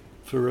the pit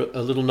for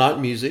A Little Night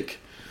Music.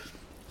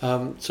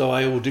 So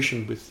I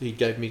auditioned he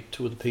gave me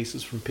 2 of the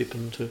pieces from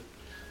Pippin to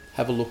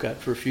have a look at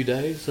for a few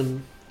days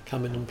and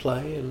come in and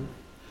play. And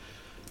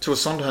so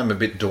was Sondheim a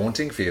bit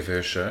daunting for your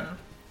first show?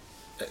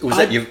 Was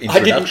that your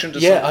introduction to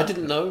Sondheim? Yeah, I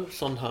didn't know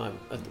Sondheim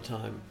at the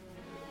time.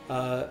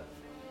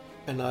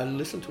 And I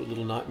listened to A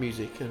Little Night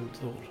Music and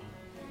thought,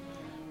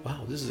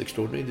 wow, this is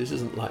extraordinary. This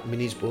isn't like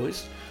Minnie's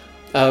Boys.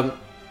 And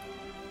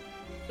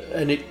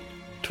it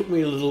took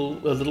me a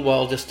little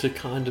while just to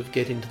kind of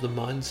get into the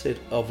mindset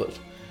of it,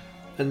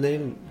 and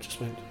then just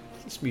went,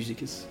 this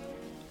music is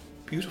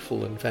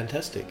beautiful and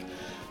fantastic.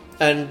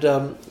 And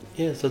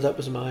so that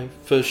was my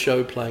first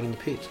show playing in the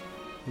Pit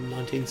in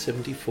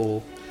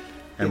 1974.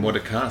 And what a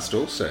cast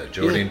also.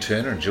 Geraldine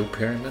Turner and Jill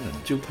Perryman.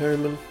 And Jill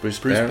Perryman, Bruce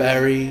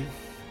Barry,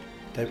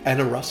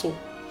 Anna Russell,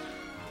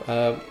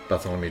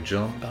 Bartholomew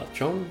John. Bart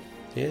John,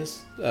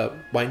 yes,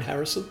 Wayne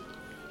Harrison.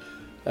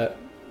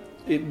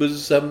 It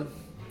was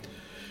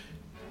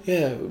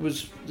it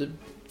was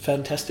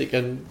fantastic,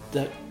 and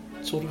that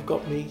sort of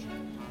got me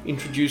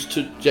introduced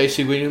to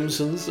J.C.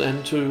 Williamson's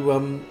and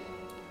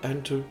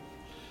to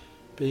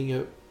being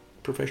a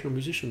professional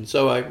musician.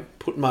 So I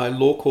put my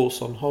law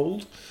course on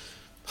hold.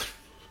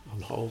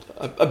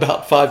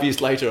 About 5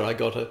 years later, I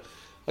got a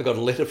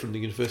letter from the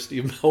University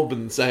of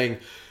Melbourne saying,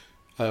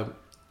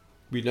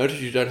 "We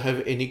notice you don't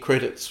have any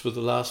credits for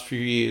the last few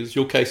years.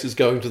 Your case is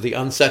going to the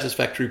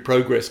Unsatisfactory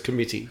Progress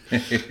Committee."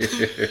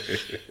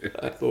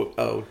 I thought,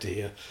 oh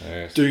dear,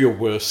 Yes. Do your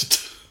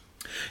worst.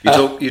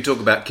 You talk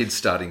about kids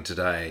starting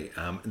today.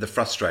 The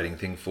frustrating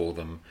thing for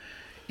them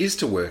is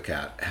to work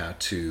out how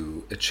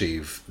to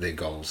achieve their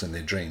goals and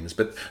their dreams.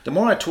 But the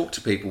more I talk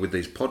to people with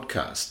these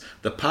podcasts,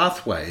 the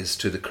pathways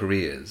to the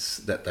careers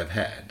that they've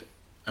had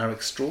are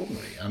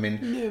extraordinary. I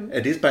mean,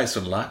 it is based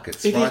on luck.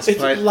 It's It right is, it's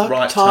place, luck,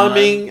 right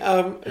timing,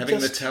 time, having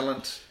the just-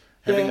 talent,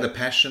 having Yeah. the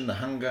passion, the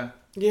hunger.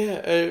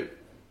 Yeah,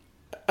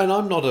 and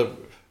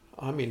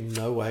I'm in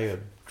no way a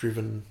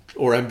driven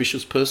or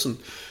ambitious person.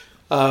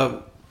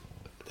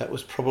 That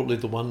was probably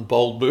the one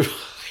bold move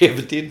I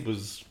ever did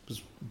was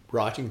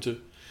writing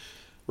to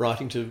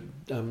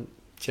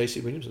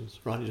J.C. Williamson's,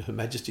 writing to Her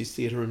Majesty's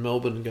Theatre in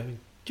Melbourne and going,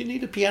 "Do you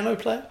need a piano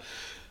player?"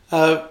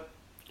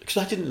 Because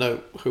I didn't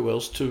know who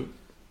else to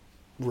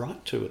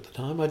write to at the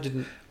time. I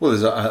didn't. Well,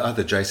 there's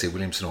either J.C.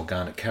 Williamson or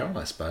Garnet Carroll,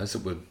 I suppose,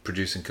 that were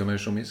producing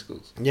commercial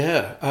musicals.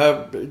 Yeah,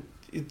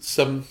 it's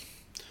And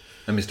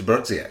Mr.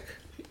 Brodziak,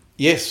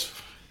 yes.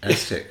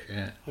 Aztec,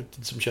 yeah. I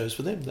did some shows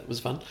for them. That was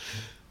fun.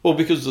 Well,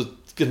 because of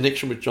the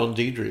connection with John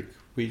Diedrich,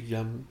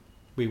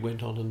 we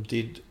went on and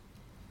did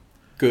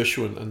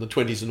Gershwin and the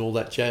 20s and all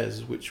that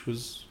jazz, which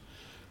was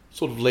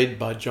sort of led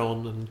by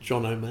John and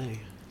John O'May.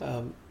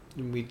 And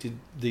we did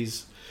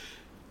these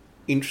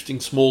interesting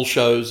small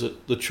shows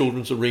at the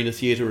Children's Arena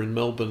Theatre in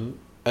Melbourne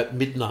at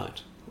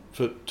midnight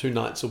for 2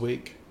 nights a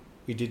week.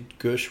 We did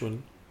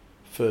Gershwin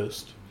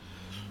first.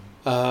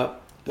 Why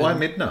and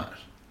midnight?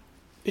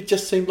 It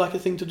just seemed like a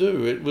thing to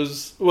do. It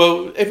was,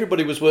 well,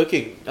 everybody was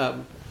working.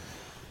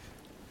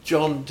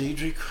 John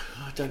Diedrich,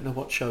 I don't know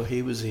what show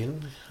he was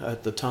in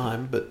at the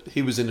time, but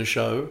he was in a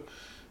show.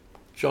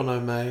 John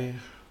O'May,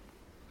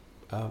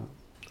 I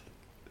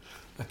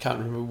can't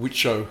remember which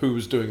show, who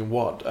was doing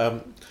what.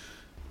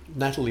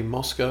 Natalie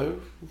Moscow,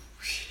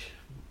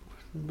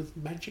 with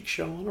Magic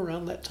Show on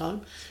around that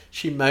time.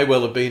 She may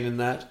well have been in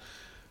that.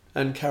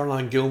 And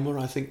Caroline Gilmer,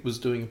 I think, was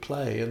doing a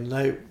play, and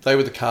they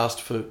were the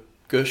cast for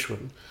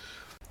Gershwin.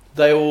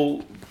 They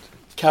all,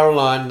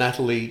 Caroline,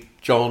 Natalie,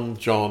 John,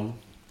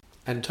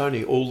 and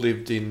Tony all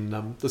lived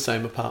in the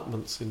same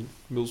apartments in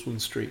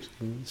Millswood Street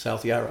in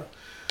South Yarra.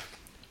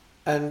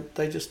 And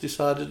they just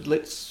decided,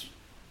 let's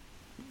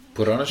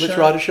Put on a show.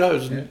 write a show.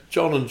 And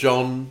Yeah.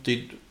 John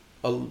did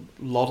a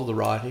lot of the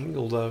writing,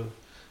 although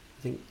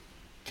I think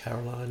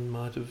Caroline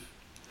might have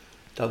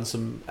done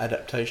some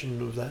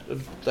adaptation of that.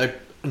 They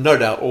no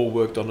doubt all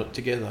worked on it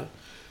together.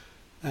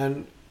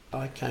 And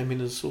I came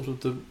in as sort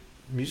of the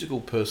musical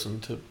person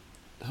to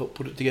help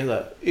put it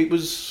together. It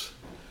was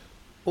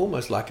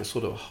almost like a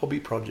sort of hobby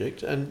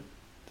project, and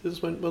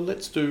just went, well,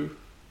 let's do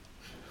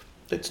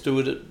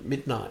it at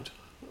midnight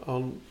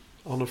on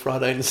a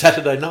Friday and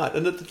Saturday night.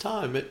 And at the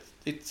time,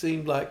 it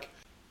seemed like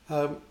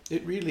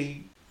it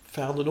really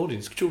found an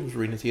audience. Children's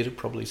Arena Theatre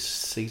probably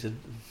seated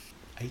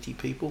 80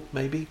 people,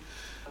 maybe.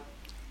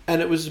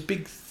 And it was a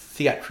big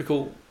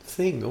theatrical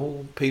thing.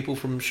 All people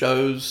from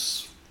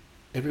shows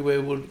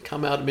everywhere would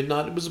come out at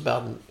midnight. It was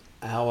about an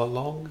hour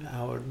long,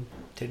 hour and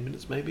 10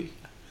 minutes maybe,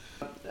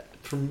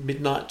 from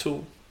midnight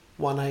till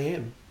 1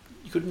 a.m.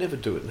 You could never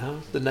do it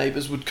now. The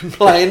neighbours would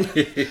complain.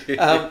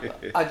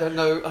 I don't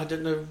know. I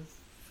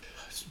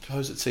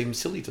suppose it seems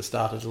silly to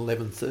start at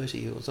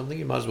 11:30 or something.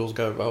 You might as well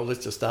go, well,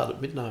 let's just start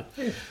at midnight.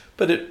 Yeah.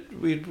 But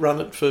we'd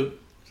run it for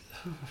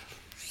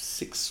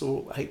 6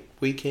 or 8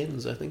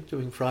 weekends, I think,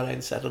 doing Friday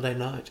and Saturday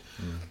night.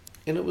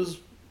 And it was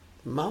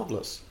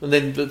marvellous. And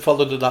then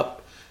followed it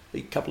up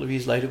a couple of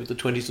years later with the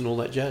 20s and all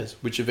that jazz,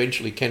 which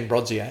eventually Ken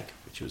Brodziak,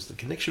 which was the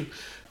connection,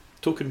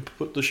 took and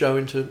put the show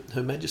into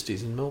Her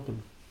Majesty's in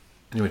Melbourne.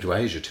 You went to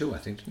Asia too, I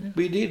think, didn't you?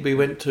 We did. We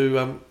went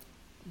to...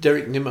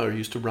 Derek Nimmo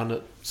used to run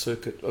a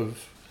circuit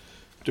of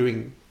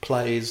doing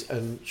plays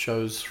and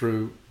shows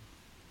through...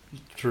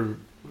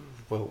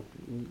 Well,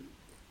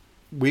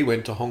 we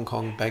went to Hong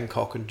Kong,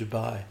 Bangkok and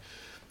Dubai.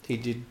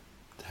 He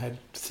had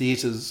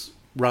theatres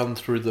run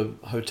through the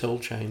hotel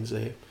chains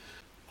there.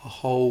 A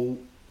whole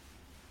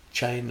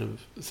chain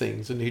of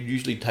things. And he'd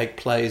usually take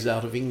plays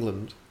out of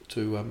England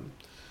to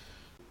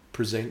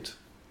present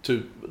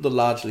to the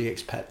largely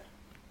expat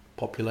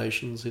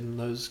populations in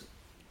those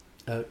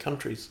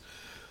countries.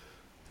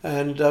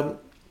 And I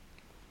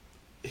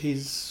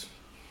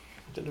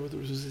don't know whether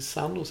it was his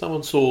son or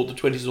someone saw the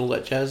 20s and All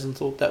That Jazz and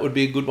thought that would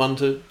be a good one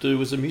to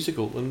do as a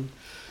musical. And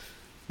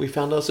we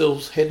found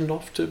ourselves heading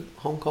off to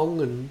Hong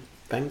Kong and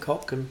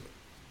Bangkok. And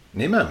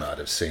Nimmo might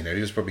have seen it.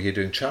 He was probably here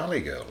doing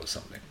Charlie Girl or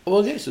something.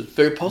 well, yes, it's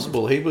very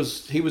possible. He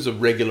was a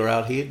regular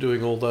out here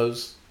doing all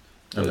those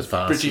And the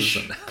farces British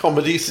and-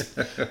 comedies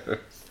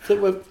that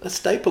were a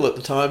staple at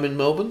the time in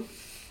Melbourne.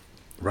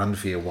 Run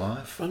for Your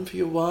Wife. Run for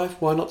Your Wife,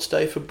 Why Not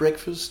Stay for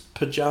Breakfast,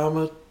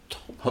 Pyjama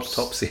Tops. Hot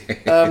Topsy.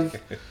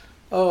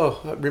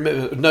 I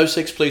remember No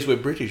Sex Please We're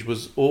British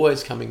was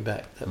always coming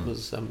back. That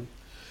was, and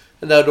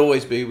they'd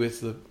always be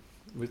with the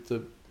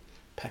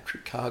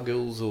Patrick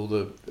Cargills or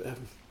the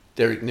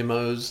Derek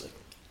Nimmos. I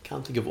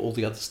can't think of all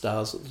the other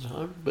stars at the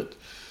time, but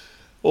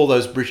all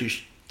those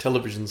British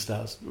television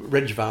stars.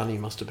 Reg Varney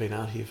must have been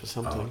out here for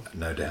something.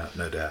 No doubt,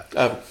 no doubt.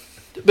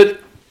 But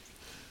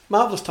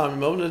marvellous time in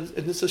Melbourne,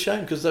 and it's a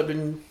shame because they've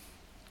been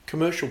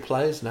commercial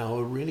plays now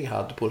are really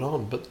hard to put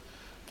on, but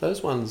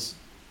those ones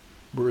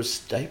were a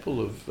staple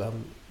of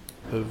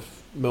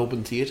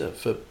Melbourne theatre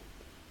for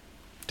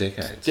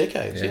Decades.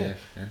 yeah.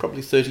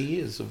 Probably 30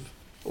 years of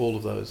all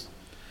of those.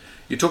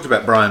 You talked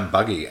about Brian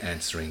Buggy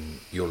answering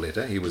your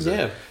letter. He was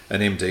Yeah.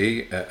 an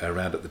MD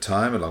around at the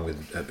time, along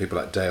with people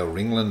like Dale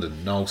Ringland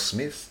and Noel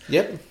Smith.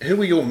 Yep. Who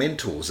were your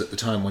mentors at the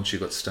time once you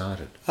got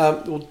started?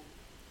 Well,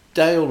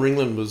 Dale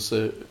Ringland was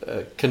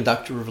a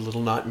conductor of a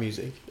little night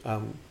music.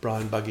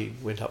 Brian Buggy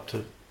went up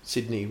to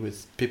Sydney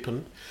with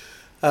Pippin.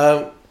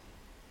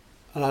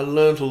 And I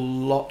learnt a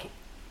lot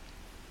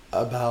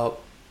about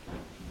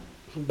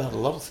a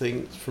lot of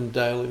things from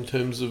Dale in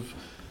terms of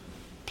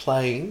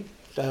playing.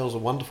 Dale's a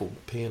wonderful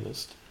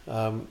pianist.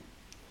 And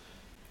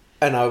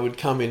I would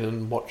come in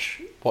and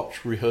watch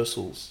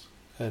rehearsals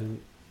and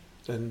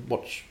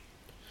watch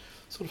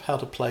sort of how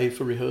to play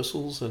for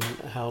rehearsals and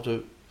how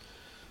to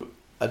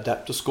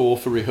adapt a score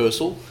for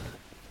rehearsal.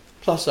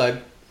 Plus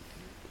I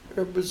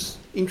was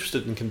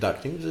interested in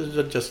conducting.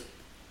 I just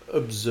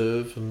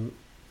observe and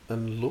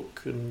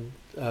look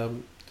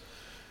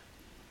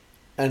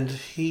and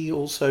he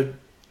also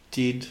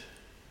did.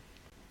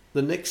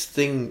 The next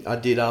thing I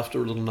did after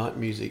A Little Night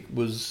Music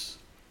was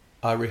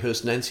I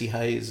rehearsed Nancy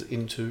Hayes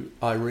into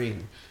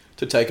Irene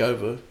to take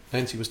over.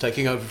 Nancy was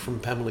taking over from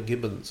Pamela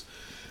Gibbons.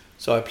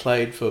 So I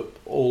played for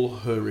all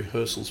her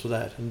rehearsals for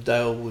that, and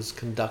Dale was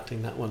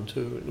conducting that one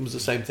too. And it was the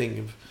same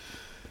thing.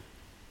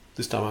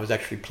 This time I was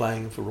actually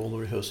playing for all the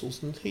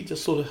rehearsals, and he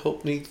just sort of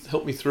helped me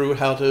through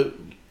how to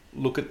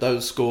look at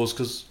those scores,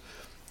 because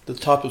the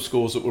type of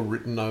scores that were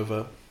written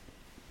over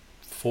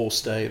 4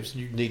 staves,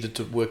 you needed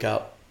to work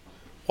out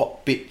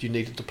what bit you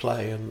needed to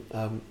play,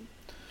 and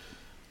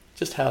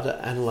just how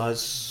to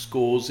analyse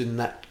scores in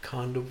that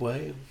kind of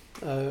way.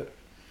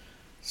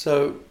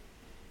 So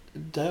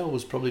Dale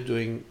was probably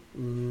doing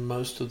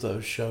most of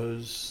those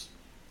shows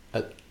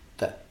at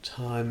that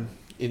time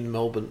in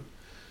Melbourne.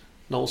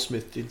 Noel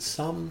Smith did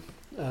some,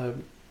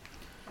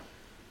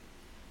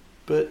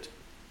 but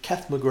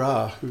Kath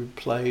McGrath, who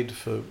played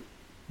for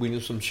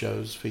Williamson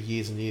shows for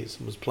years and years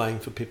and was playing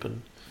for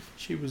Pippin,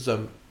 she was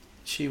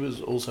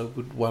also a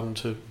good one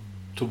to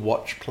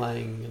watch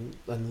playing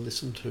and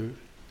listen to.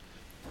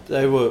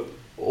 They were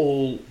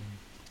all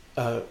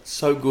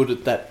so good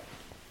at that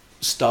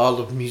style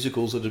of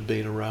musicals that had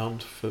been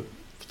around for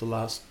the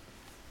last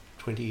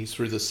 20 years,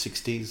 through the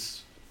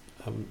 60s,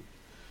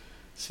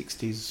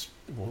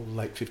 well,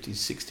 late 50s,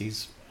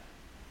 60s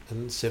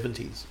and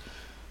 70s.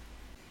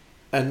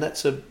 And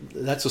that's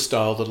a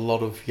style that a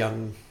lot of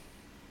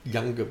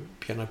younger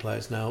piano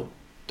players now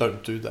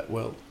don't do that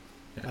well,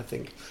 I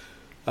think.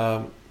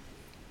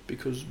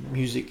 Because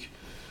music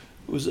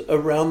was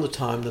around the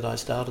time that I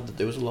started that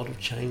there was a lot of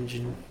change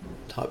in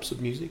types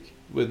of music,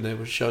 when there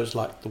were shows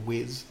like The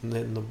Wiz, and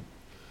then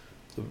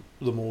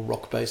the more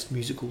rock-based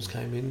musicals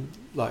came in,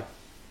 like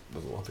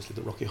obviously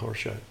the Rocky Horror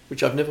Show,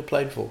 which I've never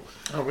played for.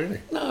 Oh,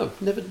 really? No,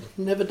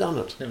 never done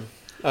it.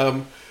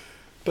 Yeah.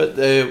 But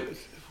there,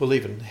 well,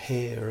 even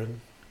Hair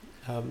and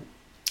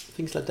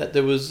things like that.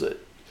 There was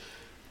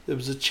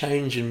a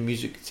change in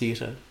music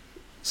theatre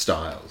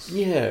Styles.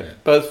 Yeah,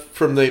 both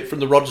from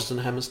the Rodgers and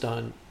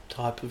Hammerstein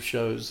type of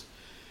shows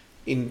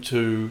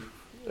into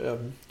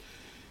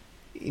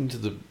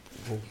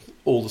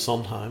all the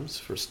Sondheims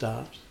for a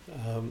start,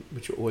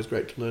 which are always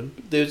great to learn.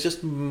 But there's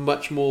just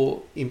much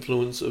more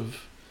influence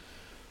of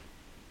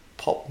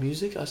pop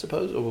music, I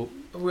suppose, or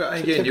Well,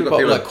 again, you've got pop,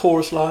 people like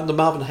Chorus Line. The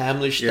Marvin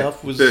Hamlish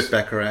stuff was Burt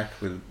Bacharach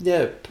with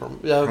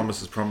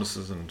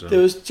Promises, and there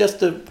was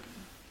just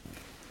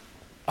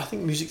I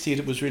think music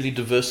theatre was really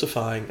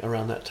diversifying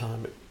around that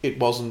time. It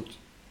wasn't.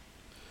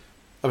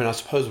 I mean, I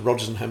suppose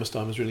Rodgers and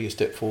Hammerstein was really a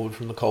step forward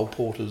from the Cole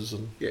Porters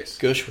and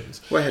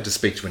Gershwins. Well, I had to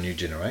speak to a new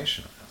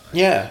generation.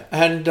 Yeah,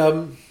 and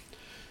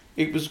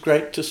it was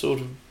great to sort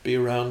of be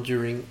around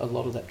during a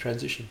lot of that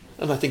transition.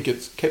 And I think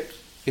it's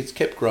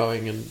kept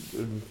growing,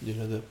 and you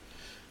know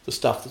the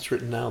stuff that's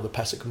written now, the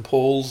Pasek and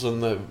Pauls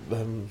and the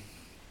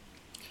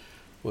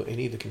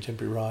any of the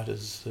contemporary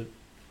writers,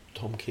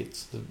 Tom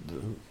Kitts,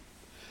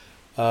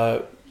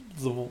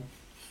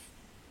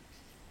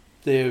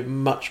 they're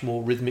much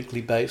more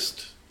rhythmically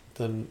based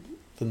than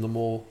the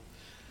more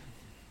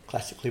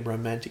classically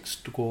romantic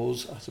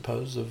scores, I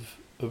suppose, of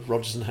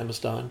Rodgers and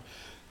Hammerstein,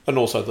 and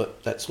also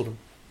that sort of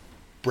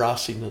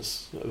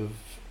brassiness of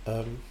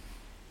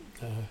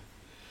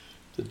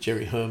the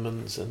Jerry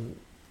Hermans and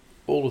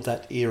all of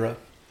that era.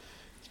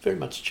 It's very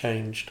much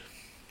changed.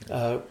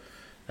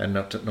 And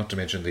not to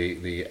mention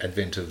the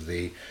advent of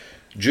the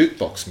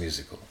jukebox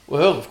musical.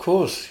 Well, of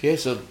course,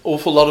 yes, an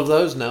awful lot of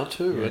those now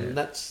too, Yeah. and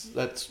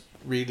that's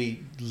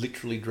really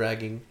literally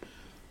dragging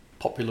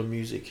popular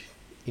music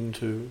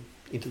into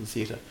the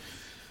theatre.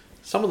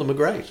 Some of them are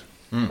great.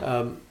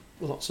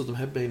 Lots of them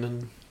have been,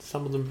 and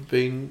some of them have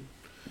been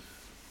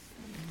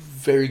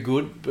very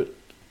good, but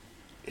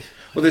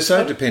Well, they're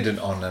so dependent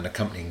on an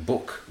accompanying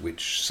book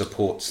which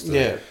supports the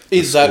yeah, the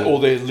is that score. or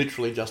they're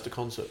literally just a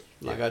concert?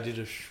 Like I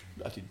did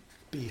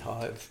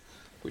Beehive,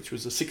 which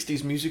was a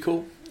 '60s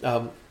musical.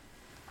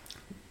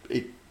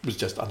 It was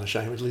just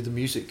unashamedly the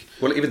music.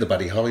 Well, even the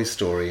Buddy Holly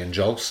story and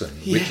Jolson,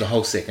 Yeah. with the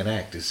whole second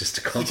act, is just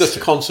a concert. Just a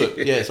concert,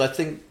 yes. I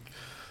think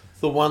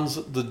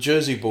the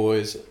Jersey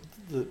Boys,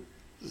 the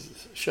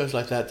shows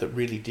like that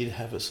really did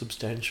have a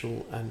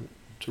substantial and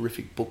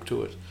terrific book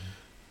to it.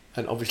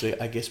 And obviously,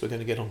 I guess we're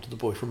going to get onto The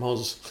Boy from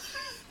Oz.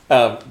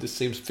 This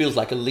feels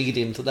like a lead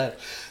into that.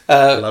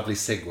 A lovely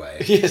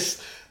segue.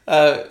 Yes,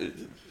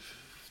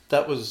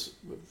 that was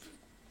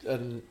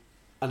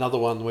another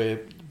one where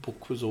the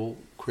book was all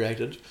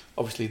created.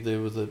 Obviously, there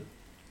were the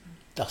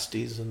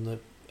Dusties and the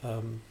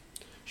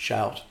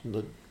Shout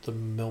and the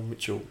Mel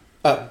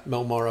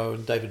Morrow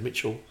and David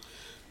Mitchell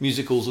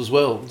musicals as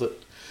well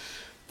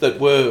that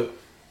were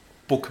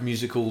book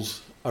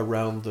musicals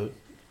around the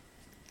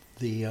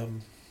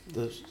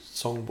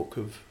songbook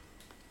of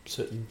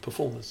certain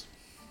performers.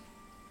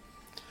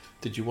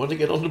 Did you want to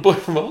get on to Boy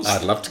from Oz?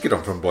 I'd love to get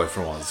on from Boy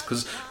from Oz,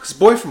 because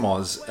Boy from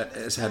Oz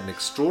has had an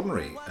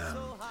extraordinary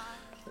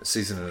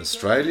season in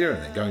Australia,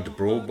 and then going to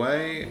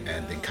Broadway,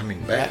 and then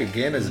coming back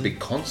again as a big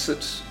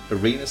concert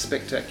arena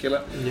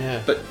spectacular.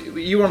 Yeah. But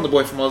you were on the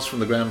Boy from Oz from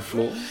the ground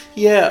floor?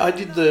 Yeah, I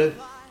did the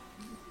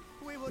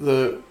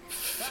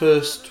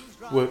first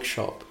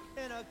workshop,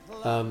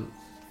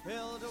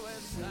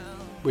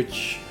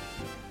 which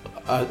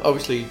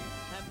obviously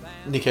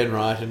Nick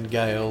Enright and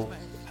Gail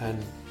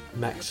and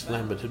Max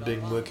Lambert had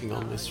been working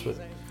on this for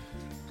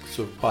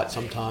sort of quite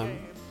some time,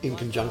 in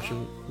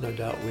conjunction, no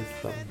doubt, with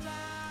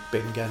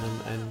Ben Gannon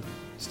and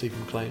Stephen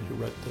McLean, who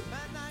wrote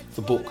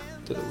the book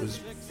that it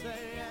was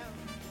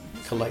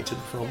collated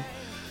from.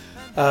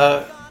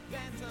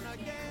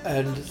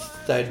 And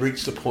they had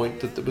reached a point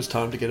that it was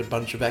time to get a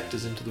bunch of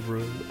actors into the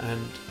room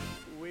and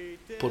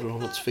put it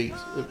on its feet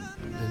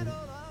and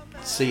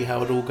see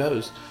how it all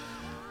goes.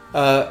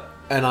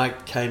 And I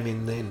came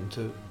in then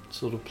to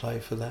sort of play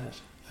for that.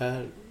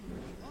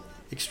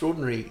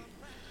 Extraordinary.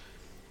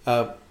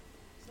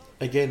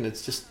 Again,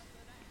 it's just...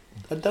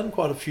 I'd done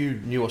quite a few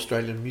new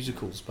Australian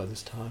musicals by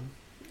this time.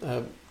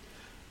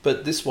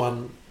 But this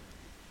one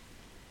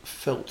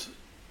felt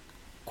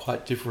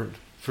quite different.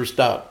 For a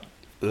start,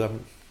 the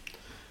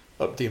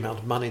amount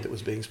of money that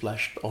was being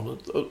splashed on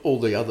it. All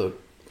the other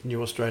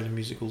new Australian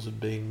musicals had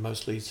been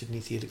mostly Sydney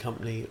Theatre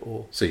Company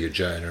or... So your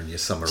Jonah and your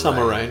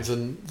Summer Rains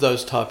and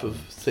those type of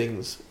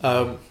things.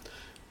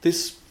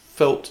 This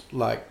felt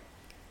like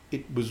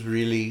it was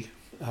really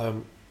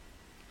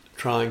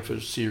trying for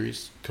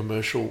serious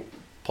commercial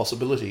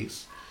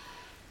possibilities.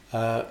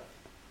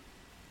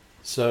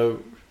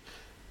 So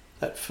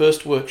that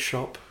first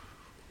workshop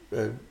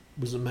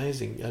was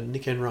amazing.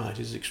 Nick Enright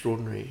is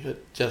extraordinary.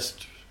 It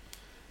just...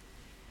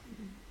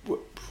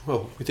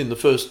 Well, within the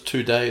first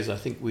 2 days, I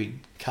think we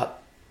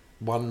cut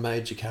one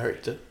major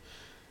character,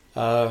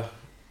 and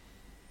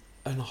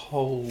a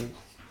whole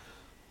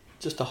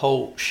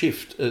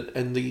shift,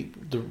 and the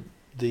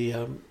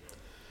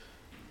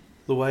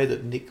way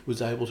that Nick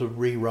was able to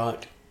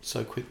rewrite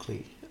so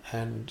quickly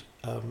and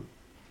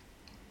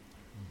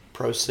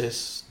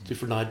process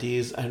different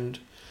ideas, and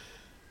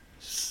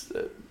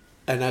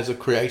as a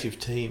creative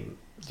team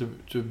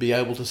to be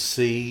able to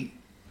see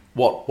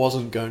what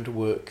wasn't going to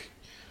work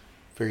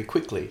very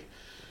quickly.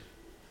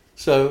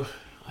 So,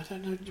 I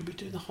don't know, did we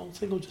do the whole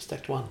thing or just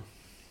Act 1?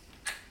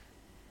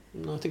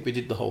 No, I think we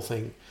did the whole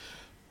thing.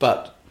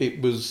 But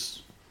it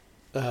was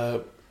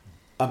a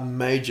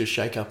major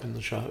shake-up in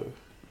the show.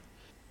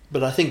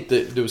 But I think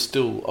that there was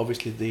still,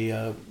 obviously,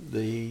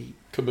 the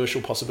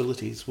commercial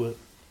possibilities were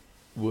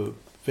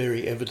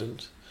very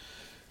evident.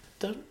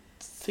 I don't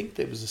think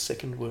there was a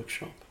second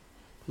workshop.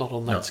 Not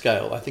on that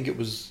scale. I think it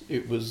was.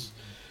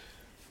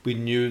 We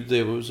knew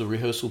there was a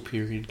rehearsal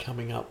period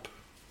coming up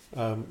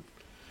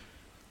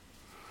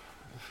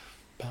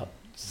about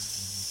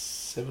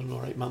 7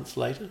 or 8 months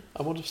later,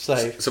 I want to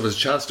say. So it was a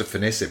chance to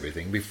finesse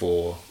everything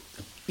before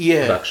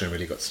Yeah. production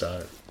really got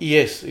started.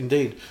 Yes,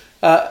 indeed.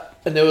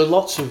 And there were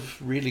lots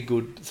of really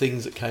good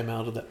things that came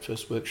out of that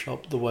first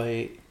workshop. The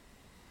way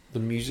the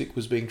music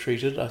was being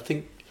treated. I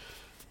think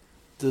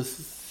the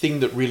thing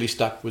that really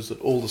stuck was that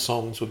all the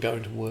songs were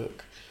going to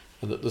work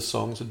and that the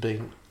songs had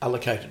been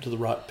allocated to the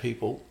right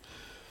people,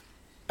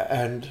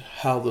 and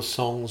how the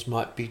songs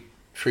might be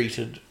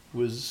treated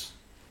was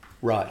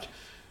right.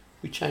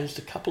 We changed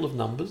a couple of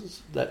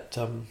numbers. That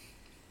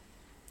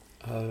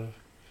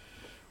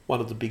one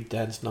of the big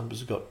dance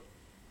numbers got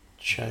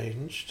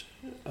changed.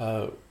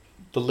 The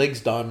Legs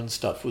Diamond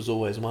stuff was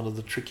always one of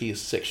the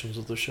trickiest sections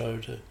of the show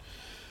to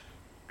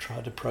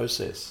try to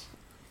process.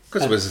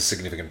 Because it was a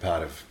significant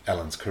part of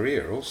Alan's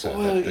career also,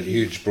 Well, that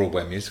huge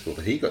Broadway musical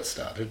that he got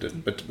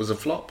started, but it was a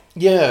flop.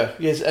 Yeah,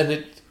 yes,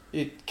 and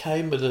it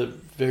came at a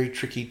very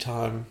tricky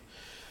time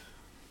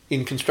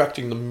in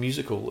constructing the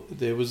musical.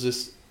 There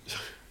was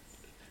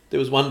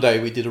one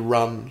day we did a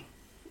run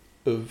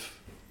of,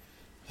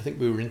 I think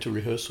we were into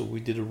rehearsal,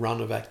 we did a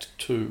run of Act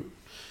 2,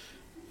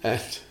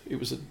 and it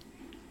was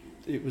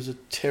a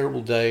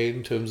terrible day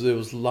in terms of there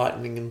was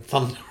lightning and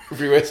thunder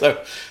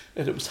everywhere,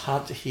 and it was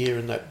hard to hear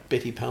in that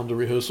Betty Pounder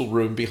rehearsal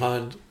room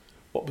behind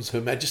what was Her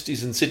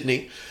Majesty's in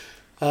Sydney.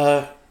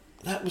 That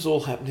was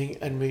all happening,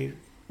 and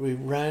we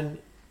ran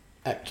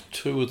Act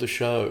 2 of the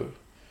show,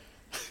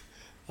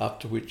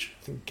 after which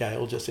I think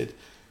Gail just said,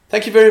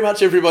 "Thank you very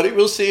much, everybody.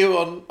 We'll see you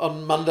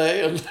on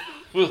Monday, and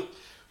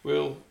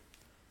we'll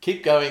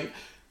keep going,"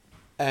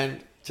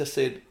 and just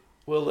said,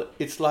 "Well,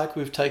 it's like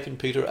we've taken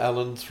Peter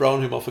Allen,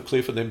 thrown him off a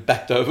cliff, and then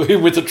backed over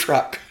him with a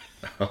truck."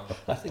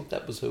 I think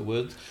that was her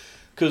words.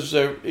 Because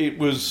it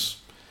was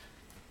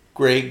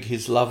Greg,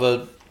 his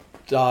lover,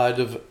 died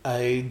of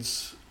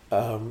AIDS.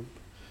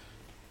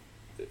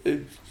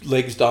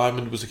 Legs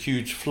Diamond was a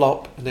huge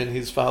flop, and then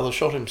his father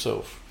shot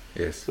himself.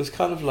 Yes. It was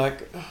kind of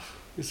like,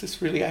 is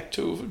this really Act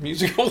 2 of a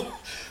musical?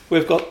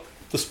 We've got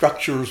the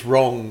structures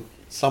wrong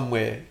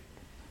somewhere,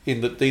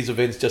 in that these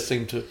events just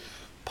seem to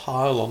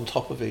pile on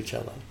top of each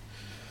other,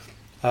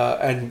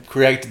 and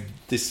created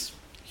this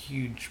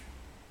huge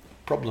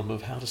problem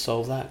of how to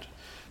solve that.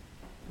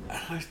 And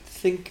I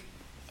think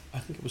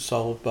it was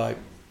solved by,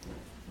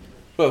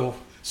 well,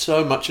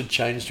 so much had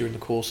changed during the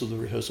course of the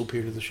rehearsal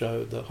period of the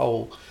show, the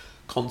whole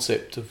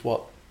concept of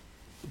what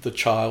the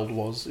child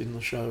was in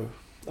the show.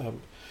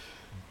 And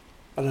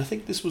I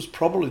think this was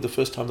probably the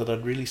first time that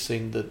I'd really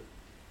seen the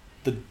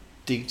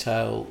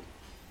detail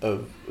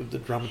of the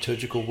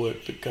dramaturgical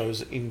work that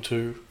goes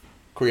into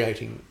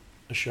creating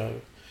a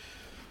show,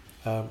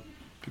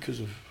 because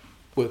of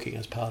working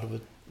as part of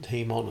a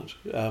team on it,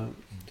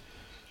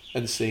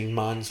 and seeing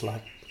minds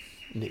like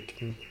Nick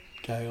and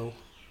Gail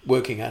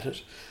working at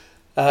it.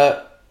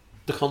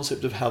 The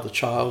concept of how the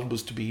child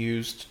was to be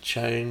used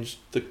changed.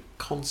 The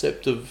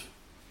concept of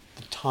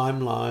the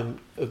timeline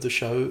of the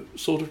show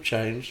sort of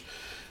changed,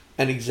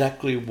 and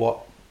exactly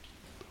what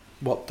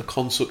the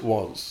concert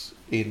was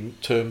in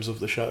terms of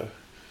the show.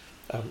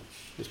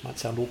 This might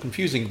sound all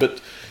confusing,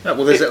 but... No,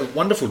 well, there's a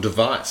wonderful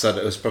device that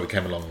probably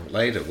came along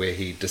later, where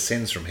he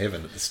descends from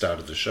heaven at the start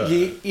of the show.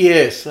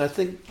 Yes, I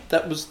think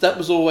that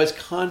was always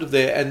kind of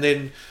there, and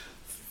then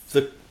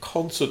the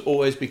concert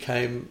always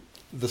became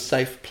the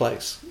safe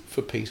place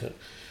for Peter,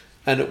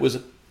 and it was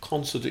a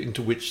concert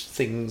into which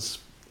things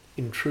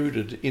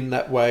intruded in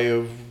that way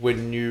of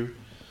when you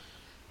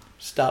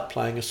start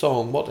playing a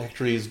song, what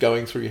actually is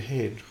going through your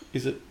head?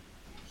 Is it,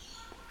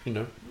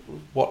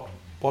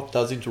 what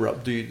does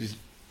interrupt?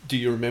 Do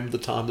you remember the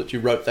time that you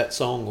wrote that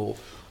song, or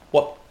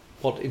what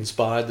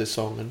inspired this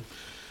song? And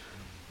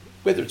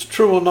whether it's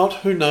true or not,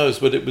 who knows,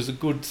 but it was a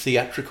good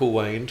theatrical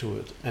way into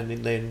it. And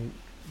then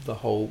the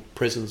whole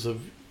presence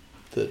of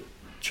the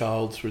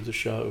child through the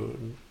show,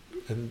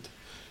 and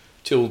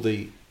till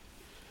the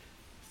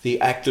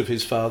act of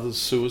his father's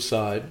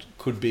suicide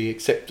could be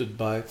accepted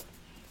by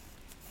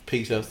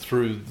Peter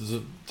through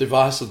the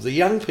device of the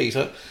young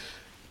Peter,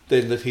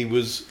 then that he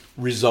was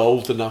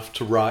resolved enough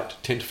to write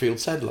Tenterfield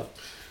Saddler.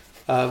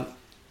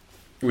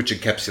 Which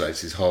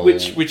encapsulates his whole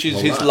which is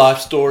whole his life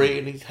story,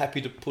 and he's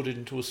happy to put it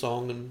into a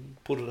song and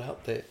put it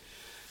out there.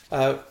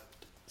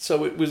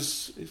 So it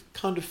was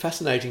kind of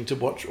fascinating to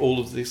watch all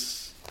of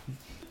this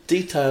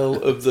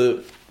detail of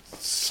the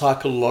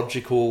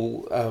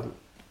psychological,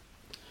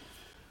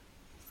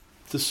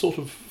 the sort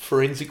of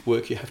forensic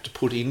work you have to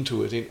put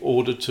into it in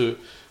order to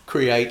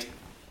create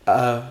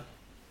a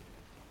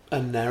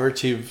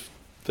narrative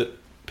that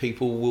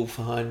people will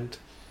find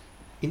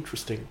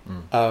interesting.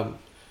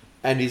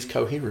 And is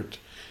coherent.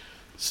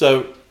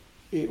 So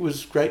it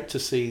was great to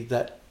see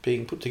that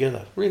being put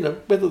together.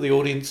 Whether the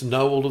audience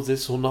know all of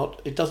this or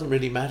not, it doesn't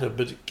really matter,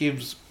 but it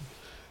gives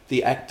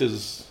the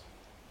actors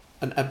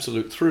an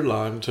absolute through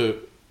line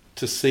to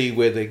see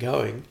where they're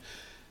going,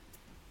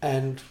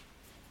 and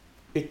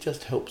it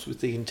just helps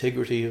with the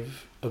integrity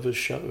of a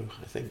show,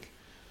 I think.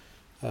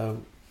 But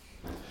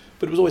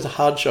it was always a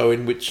hard show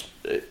in which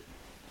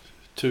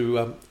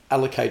to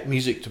allocate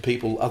music to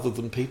people other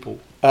than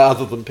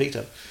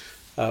Peter.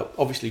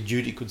 Obviously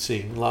Judy could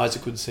sing, Liza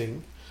could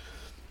sing,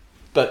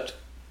 but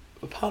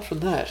apart from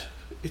that,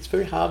 it's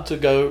very hard to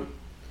go,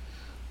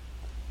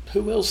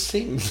 who else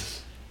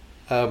sings?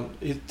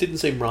 It didn't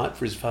seem right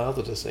for his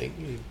father to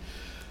sing.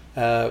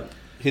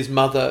 his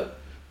mother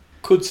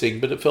could sing,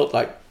 but it felt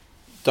like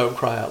Don't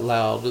Cry Out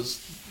Loud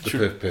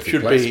Perfect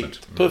should be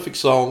placement. perfect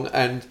song,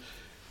 and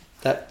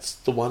that's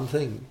the one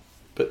thing.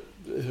 But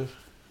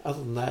other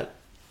than that,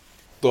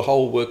 the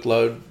whole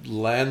workload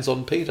lands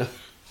on Peter.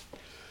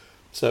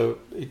 So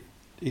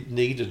it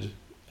needed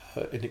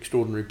an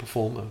extraordinary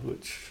performer,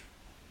 which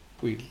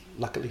we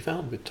luckily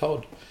found with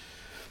Todd,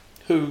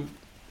 who,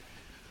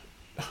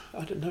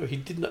 I don't know, he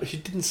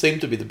didn't seem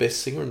to be the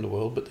best singer in the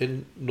world, but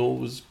then nor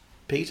was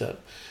Peter.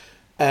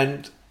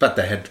 But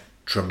they had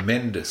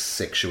tremendous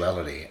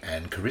sexuality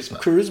and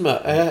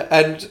charisma.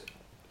 And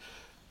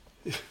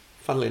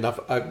funnily enough,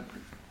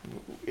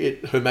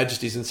 Her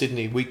Majesty's in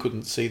Sydney, we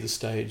couldn't see the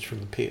stage from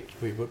the pit.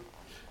 We were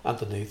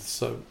underneath,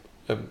 so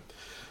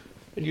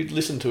and you'd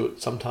listen to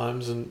it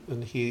sometimes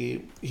and hear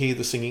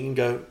the singing and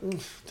go,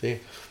 dear.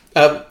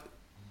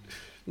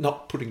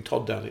 Not putting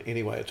Todd down in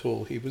any way at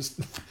all. He was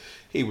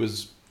a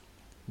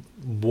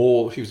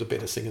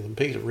better singer than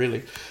Peter,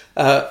 really.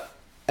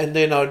 And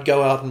then I'd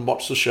go out and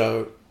watch the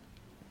show,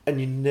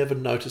 and you never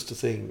noticed a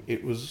thing.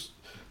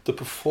 The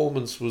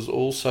performance was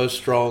all so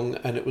strong,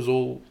 and it was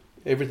all,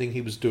 everything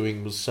he was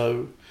doing was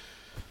so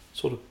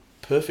sort of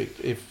perfect.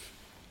 If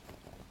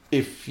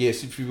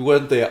you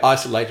weren't there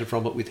isolated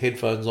from it with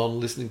headphones on,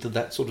 listening to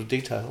that sort of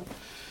detail,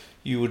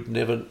 you would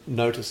never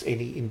notice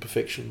any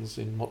imperfections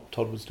in what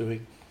Todd was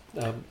doing.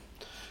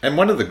 And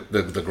one of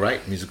the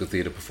great musical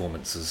theatre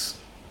performances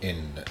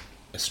in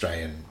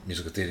Australian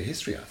musical theatre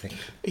history, I think.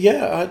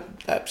 Yeah,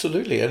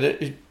 absolutely.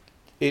 And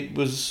it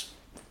was,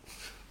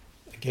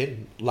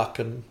 again, luck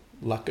and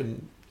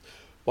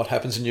what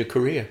happens in your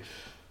career.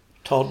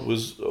 Todd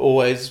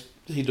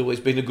he'd always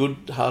been a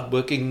good,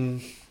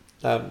 hard-working,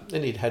 and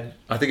he'd had...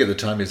 I think at the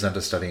time he was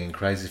understudying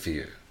Crazy for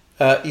You.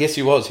 Yes,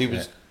 he was. He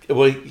was. Yeah.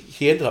 Well,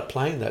 he ended up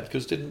playing that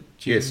because Jim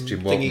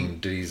Walton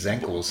did his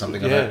ankle or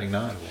something on opening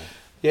night.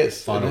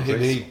 Yes, and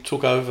he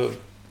took over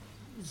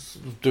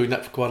doing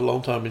that for quite a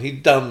long time, and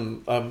he'd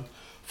done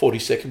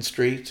 42nd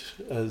Street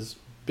as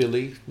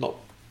Billy, not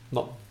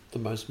the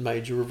most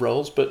major of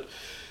roles, but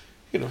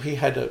he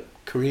had a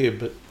career.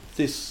 But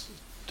this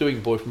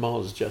doing Boy from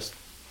Oz just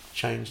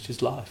changed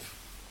his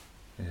life,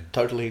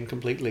 totally and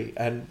completely,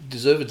 and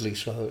deservedly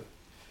so.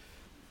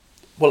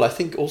 Well, I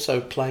think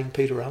also playing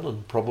Peter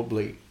Allen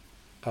probably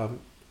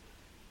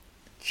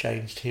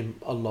changed him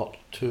a lot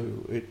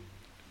too.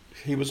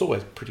 He was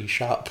always pretty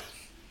sharp,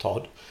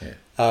 Todd. Yeah.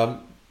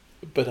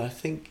 But I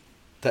think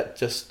that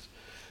just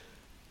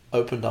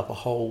opened up a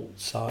whole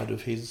side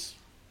of his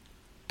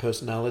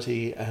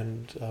personality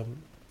and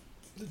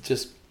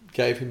just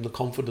gave him the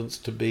confidence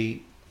to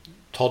be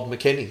Todd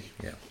McKenney.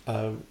 Yeah.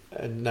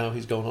 And now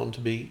he's gone on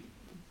to be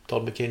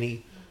Todd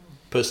McKenney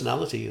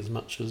personality as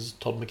much as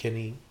Todd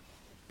McKenney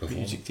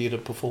music theatre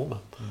performer.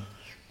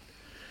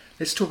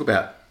 Let's talk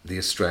about the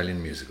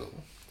Australian musical.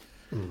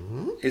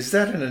 Mm-hmm. Is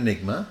that an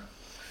enigma?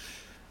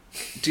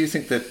 Do you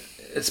think that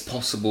it's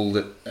possible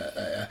that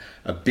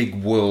a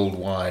big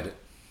worldwide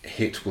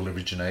hit will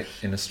originate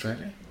in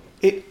Australia?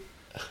 I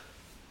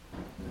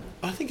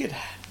think it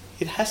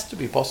has to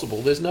be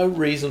possible. There's no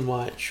reason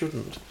why it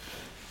shouldn't.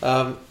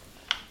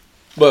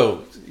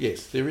 Well,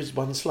 yes, there is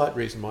one slight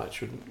reason why it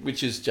shouldn't,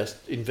 which is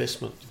just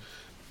investment.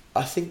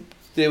 I think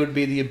there would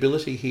be the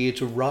ability here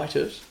to write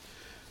it,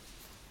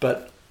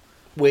 but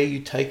where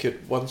you take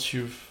it once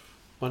you've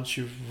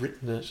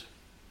written it,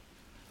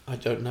 I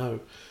don't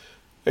know.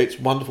 It's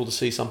wonderful to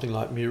see something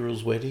like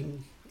Muriel's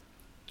Wedding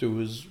do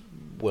as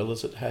well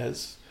as it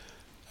has,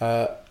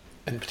 and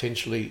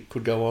potentially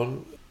could go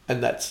on,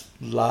 and that's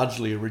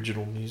largely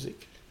original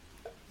music.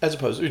 As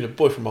opposed to,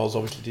 Boy from Oz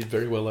obviously did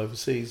very well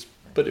overseas,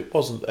 but it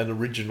wasn't an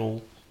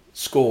original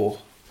score.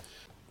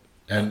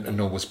 And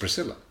nor was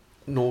Priscilla.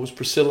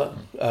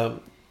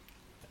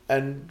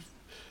 And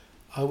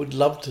I would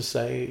love to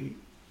say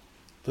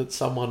that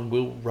someone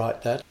will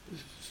write that.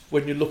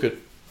 When you look at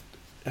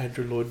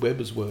Andrew Lloyd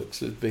Webber's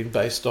works, it's been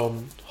based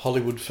on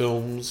Hollywood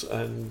films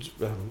and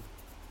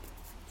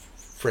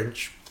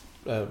French,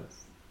 the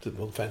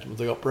Phantom of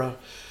the Opera.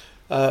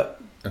 And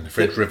the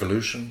French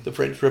Revolution. The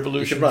French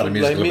Revolution. You can write a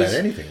musical about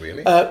anything,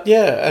 really.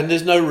 Yeah, and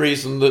there's no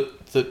reason that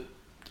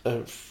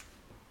a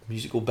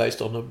musical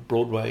based on a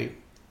Broadway,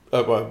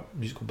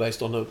 musical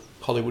based on a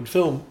Hollywood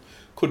film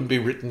couldn't be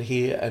written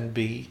here and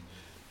be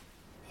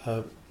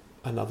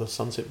another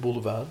Sunset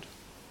Boulevard,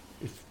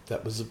 if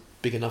that was a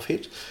big enough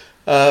hit.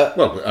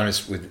 Well,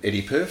 honest with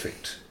Eddie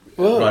Perfect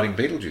writing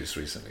Beetlejuice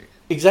recently.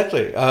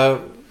 Exactly.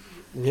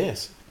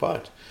 Yes,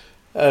 quite.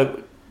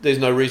 There's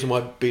no reason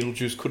why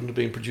Beetlejuice couldn't have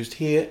been produced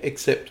here,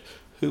 except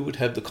who would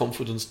have the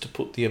confidence to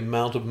put the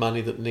amount of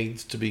money that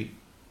needs to be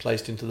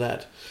placed into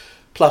that,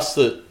 plus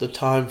the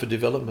time for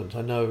development.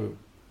 I know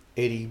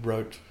Eddie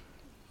wrote.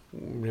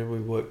 We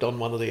worked on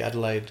one of the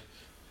Adelaide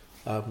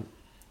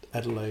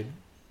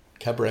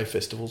cabaret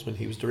festivals when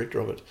he was director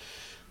of it.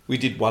 We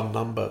did one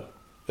number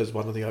as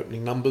one of the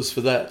opening numbers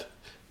for that.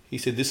 He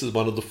said, "This is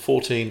one of the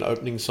 14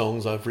 opening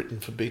songs I've written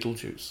for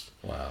Beetlejuice."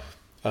 Wow.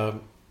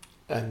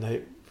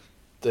 And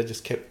they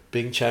just kept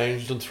being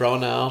changed and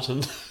thrown out,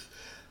 and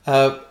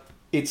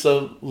it's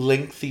a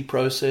lengthy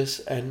process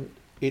and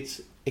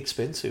it's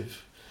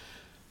expensive.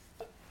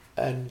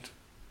 And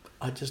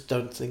I just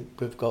don't think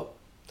we've got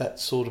that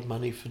sort of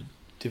money for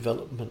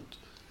development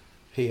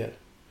here.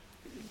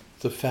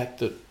 The fact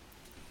that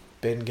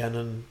Ben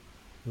Gannon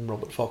and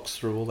Robert Fox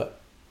threw all that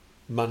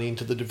money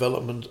into the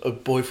development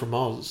of Boy From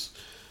Oz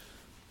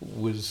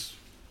was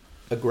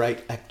a great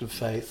act of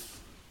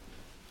faith.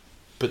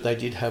 But they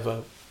did have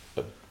a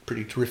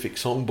pretty terrific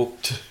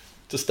songbook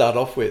to start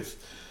off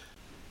with.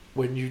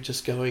 When you're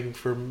just going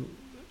from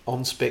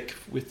on spec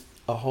with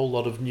a whole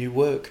lot of new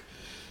work,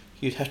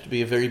 you'd have to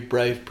be a very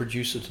brave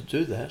producer to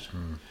do that.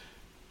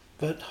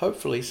 But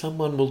hopefully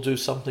someone will do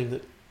something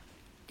that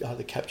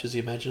either captures the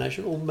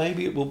imagination, or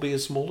maybe it will be a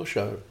smaller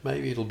show.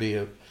 Maybe it'll be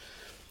a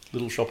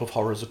Little Shop of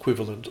Horrors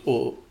equivalent,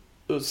 or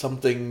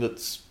something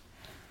that's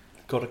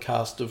got a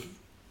cast of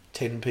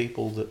 10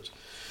 people that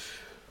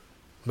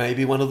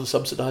maybe one of the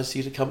subsidised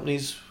theatre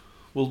companies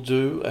will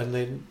do, and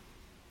then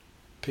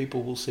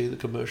people will see the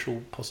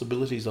commercial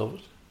possibilities of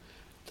it.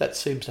 That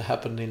seems to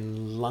happen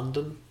in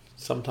London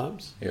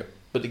sometimes. Yep.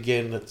 But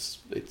again, it's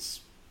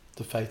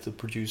the faith of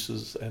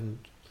producers and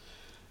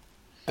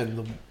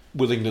the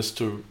willingness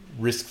to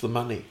risk the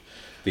money.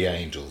 The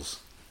Angels.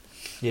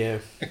 Yeah.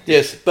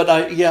 Yes, but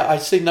I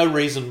see no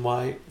reason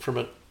why, from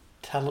a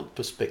talent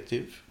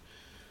perspective,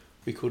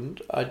 we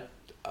couldn't. I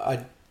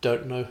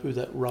don't know who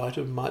that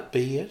writer might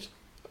be yet.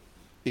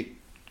 It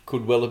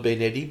could well have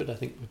been Eddie, but I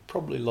think we've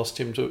probably lost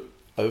him to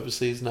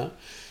overseas now.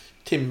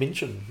 Tim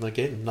Minchin,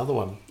 again, another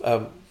one.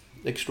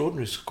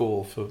 Extraordinary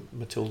score for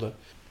Matilda.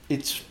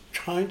 It's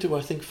trying to,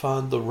 I think,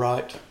 find the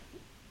right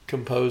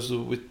composer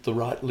with the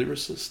right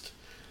lyricist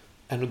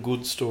and a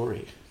good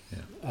story.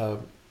 Yeah.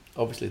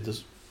 Obviously,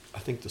 I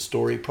think the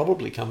story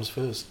probably comes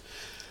first,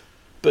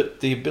 but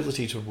the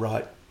ability to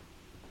write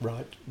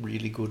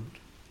really good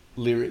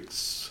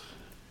lyrics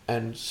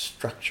and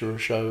structure a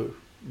show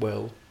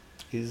well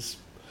is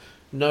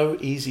no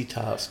easy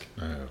task.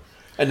 No.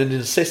 And in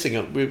assessing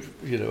it, we've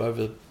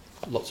over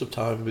lots of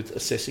time with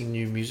assessing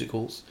new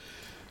musicals,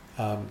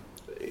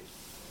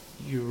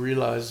 you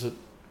realise that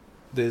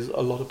there's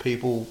a lot of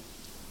people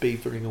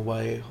beavering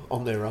away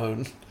on their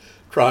own,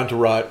 trying to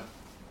write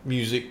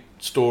music,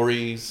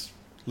 stories,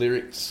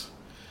 lyrics.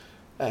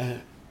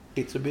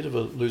 It's a bit of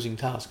a losing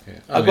task.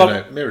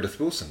 Yeah. Meredith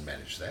Wilson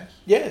managed that.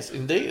 Yes,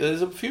 indeed.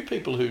 There's a few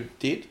people who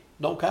did.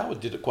 Noel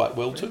Coward did it quite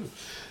well too.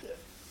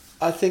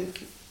 I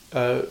think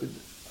The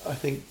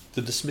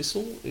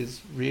Dismissal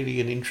is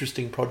really an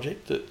interesting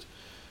project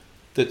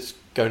that's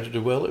going to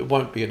do well. It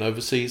won't be an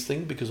overseas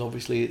thing because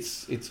obviously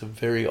it's a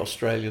very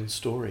Australian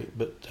story.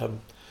 But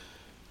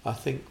I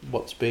think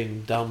what's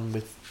been done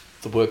with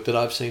the work that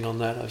I've seen on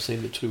that, I've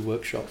seen the 2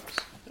 workshops.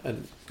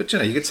 But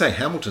you could say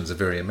Hamilton's a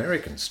very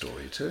American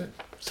story too.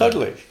 So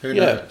totally. Who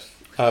knows?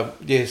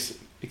 Yes,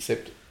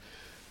 except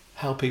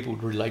how people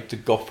would relate to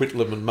Gough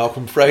Whitlam and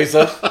Malcolm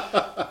Fraser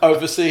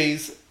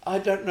overseas. I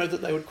don't know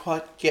that they would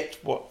quite get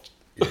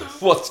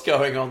what's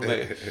going on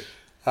there.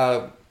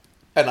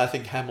 And I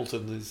think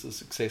Hamilton is a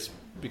success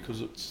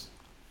because it's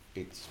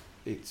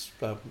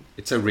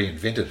so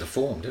reinvented the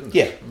form, didn't it?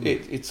 Yeah,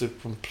 it's a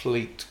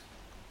complete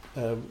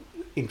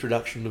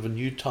introduction of a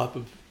new type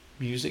of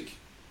music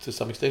to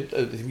some extent.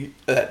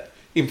 That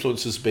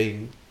influence has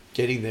been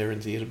getting there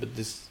in theatre, but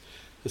this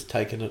has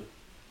taken it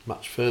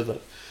much further.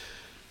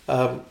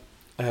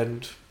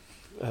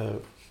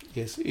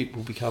 Yes, it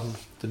will become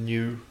the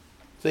new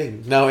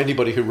thing. Now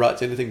anybody who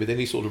writes anything with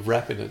any sort of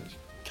rap in it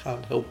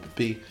can't help but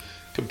be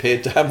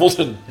compared to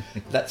Hamilton.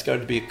 That's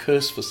going to be a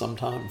curse for some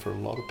time for a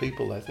lot of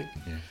people, I think.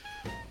 Yeah.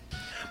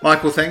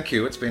 Michael, thank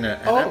you. It's been an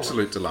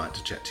absolute delight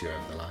to chat to you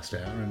over the last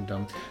hour,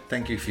 and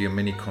thank you for your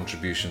many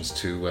contributions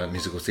to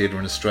musical theatre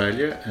in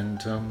Australia,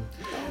 and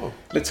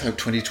let's hope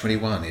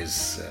 2021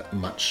 is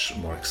much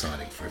more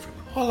exciting for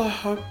everyone. Well,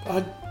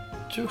 I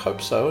do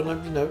hope so,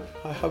 and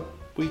I hope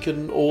we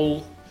can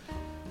all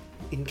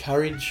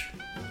encourage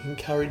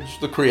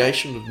the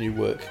creation of new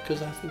work,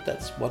 because I think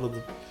that's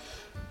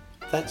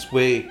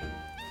where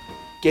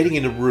getting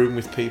in a room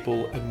with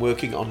people and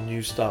working on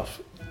new stuff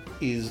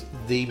is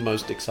the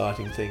most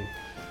exciting thing.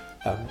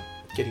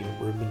 Getting in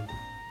a room and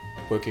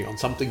working on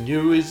something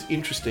new is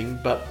interesting,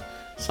 but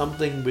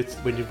something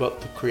when you've got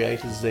the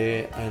creators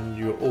there and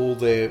you're all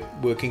there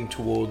working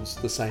towards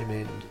the same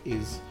end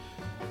is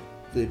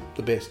the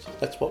best.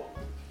 That's what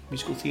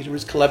musical theatre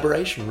is,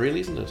 collaboration,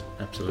 really, isn't it?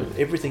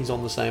 Absolutely. Everything's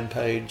on the same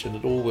page and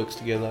it all works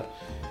together.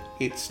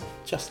 It's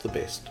just the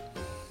best.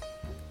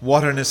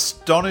 What an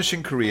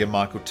astonishing career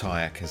Michael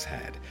Tyack has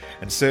had,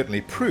 and certainly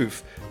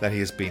proof that he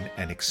has been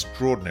an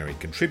extraordinary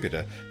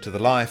contributor to the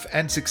life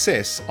and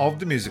success of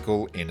the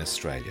musical in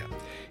Australia.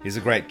 He's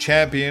a great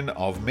champion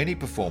of many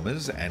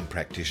performers and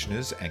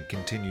practitioners and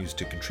continues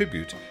to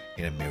contribute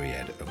in a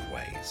myriad of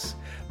ways.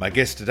 My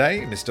guest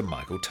today, Mr.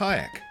 Michael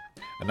Tyack.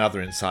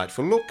 Another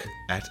insightful look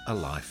at a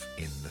life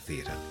in the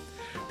theatre.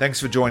 Thanks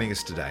for joining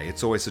us today.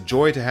 It's always a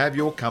joy to have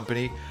your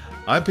company.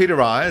 I'm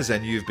Peter Ayres,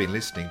 and you've been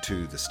listening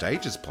to the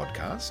Stages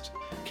podcast.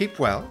 Keep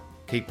well,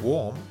 keep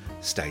warm,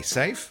 stay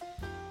safe,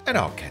 and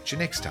I'll catch you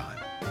next time.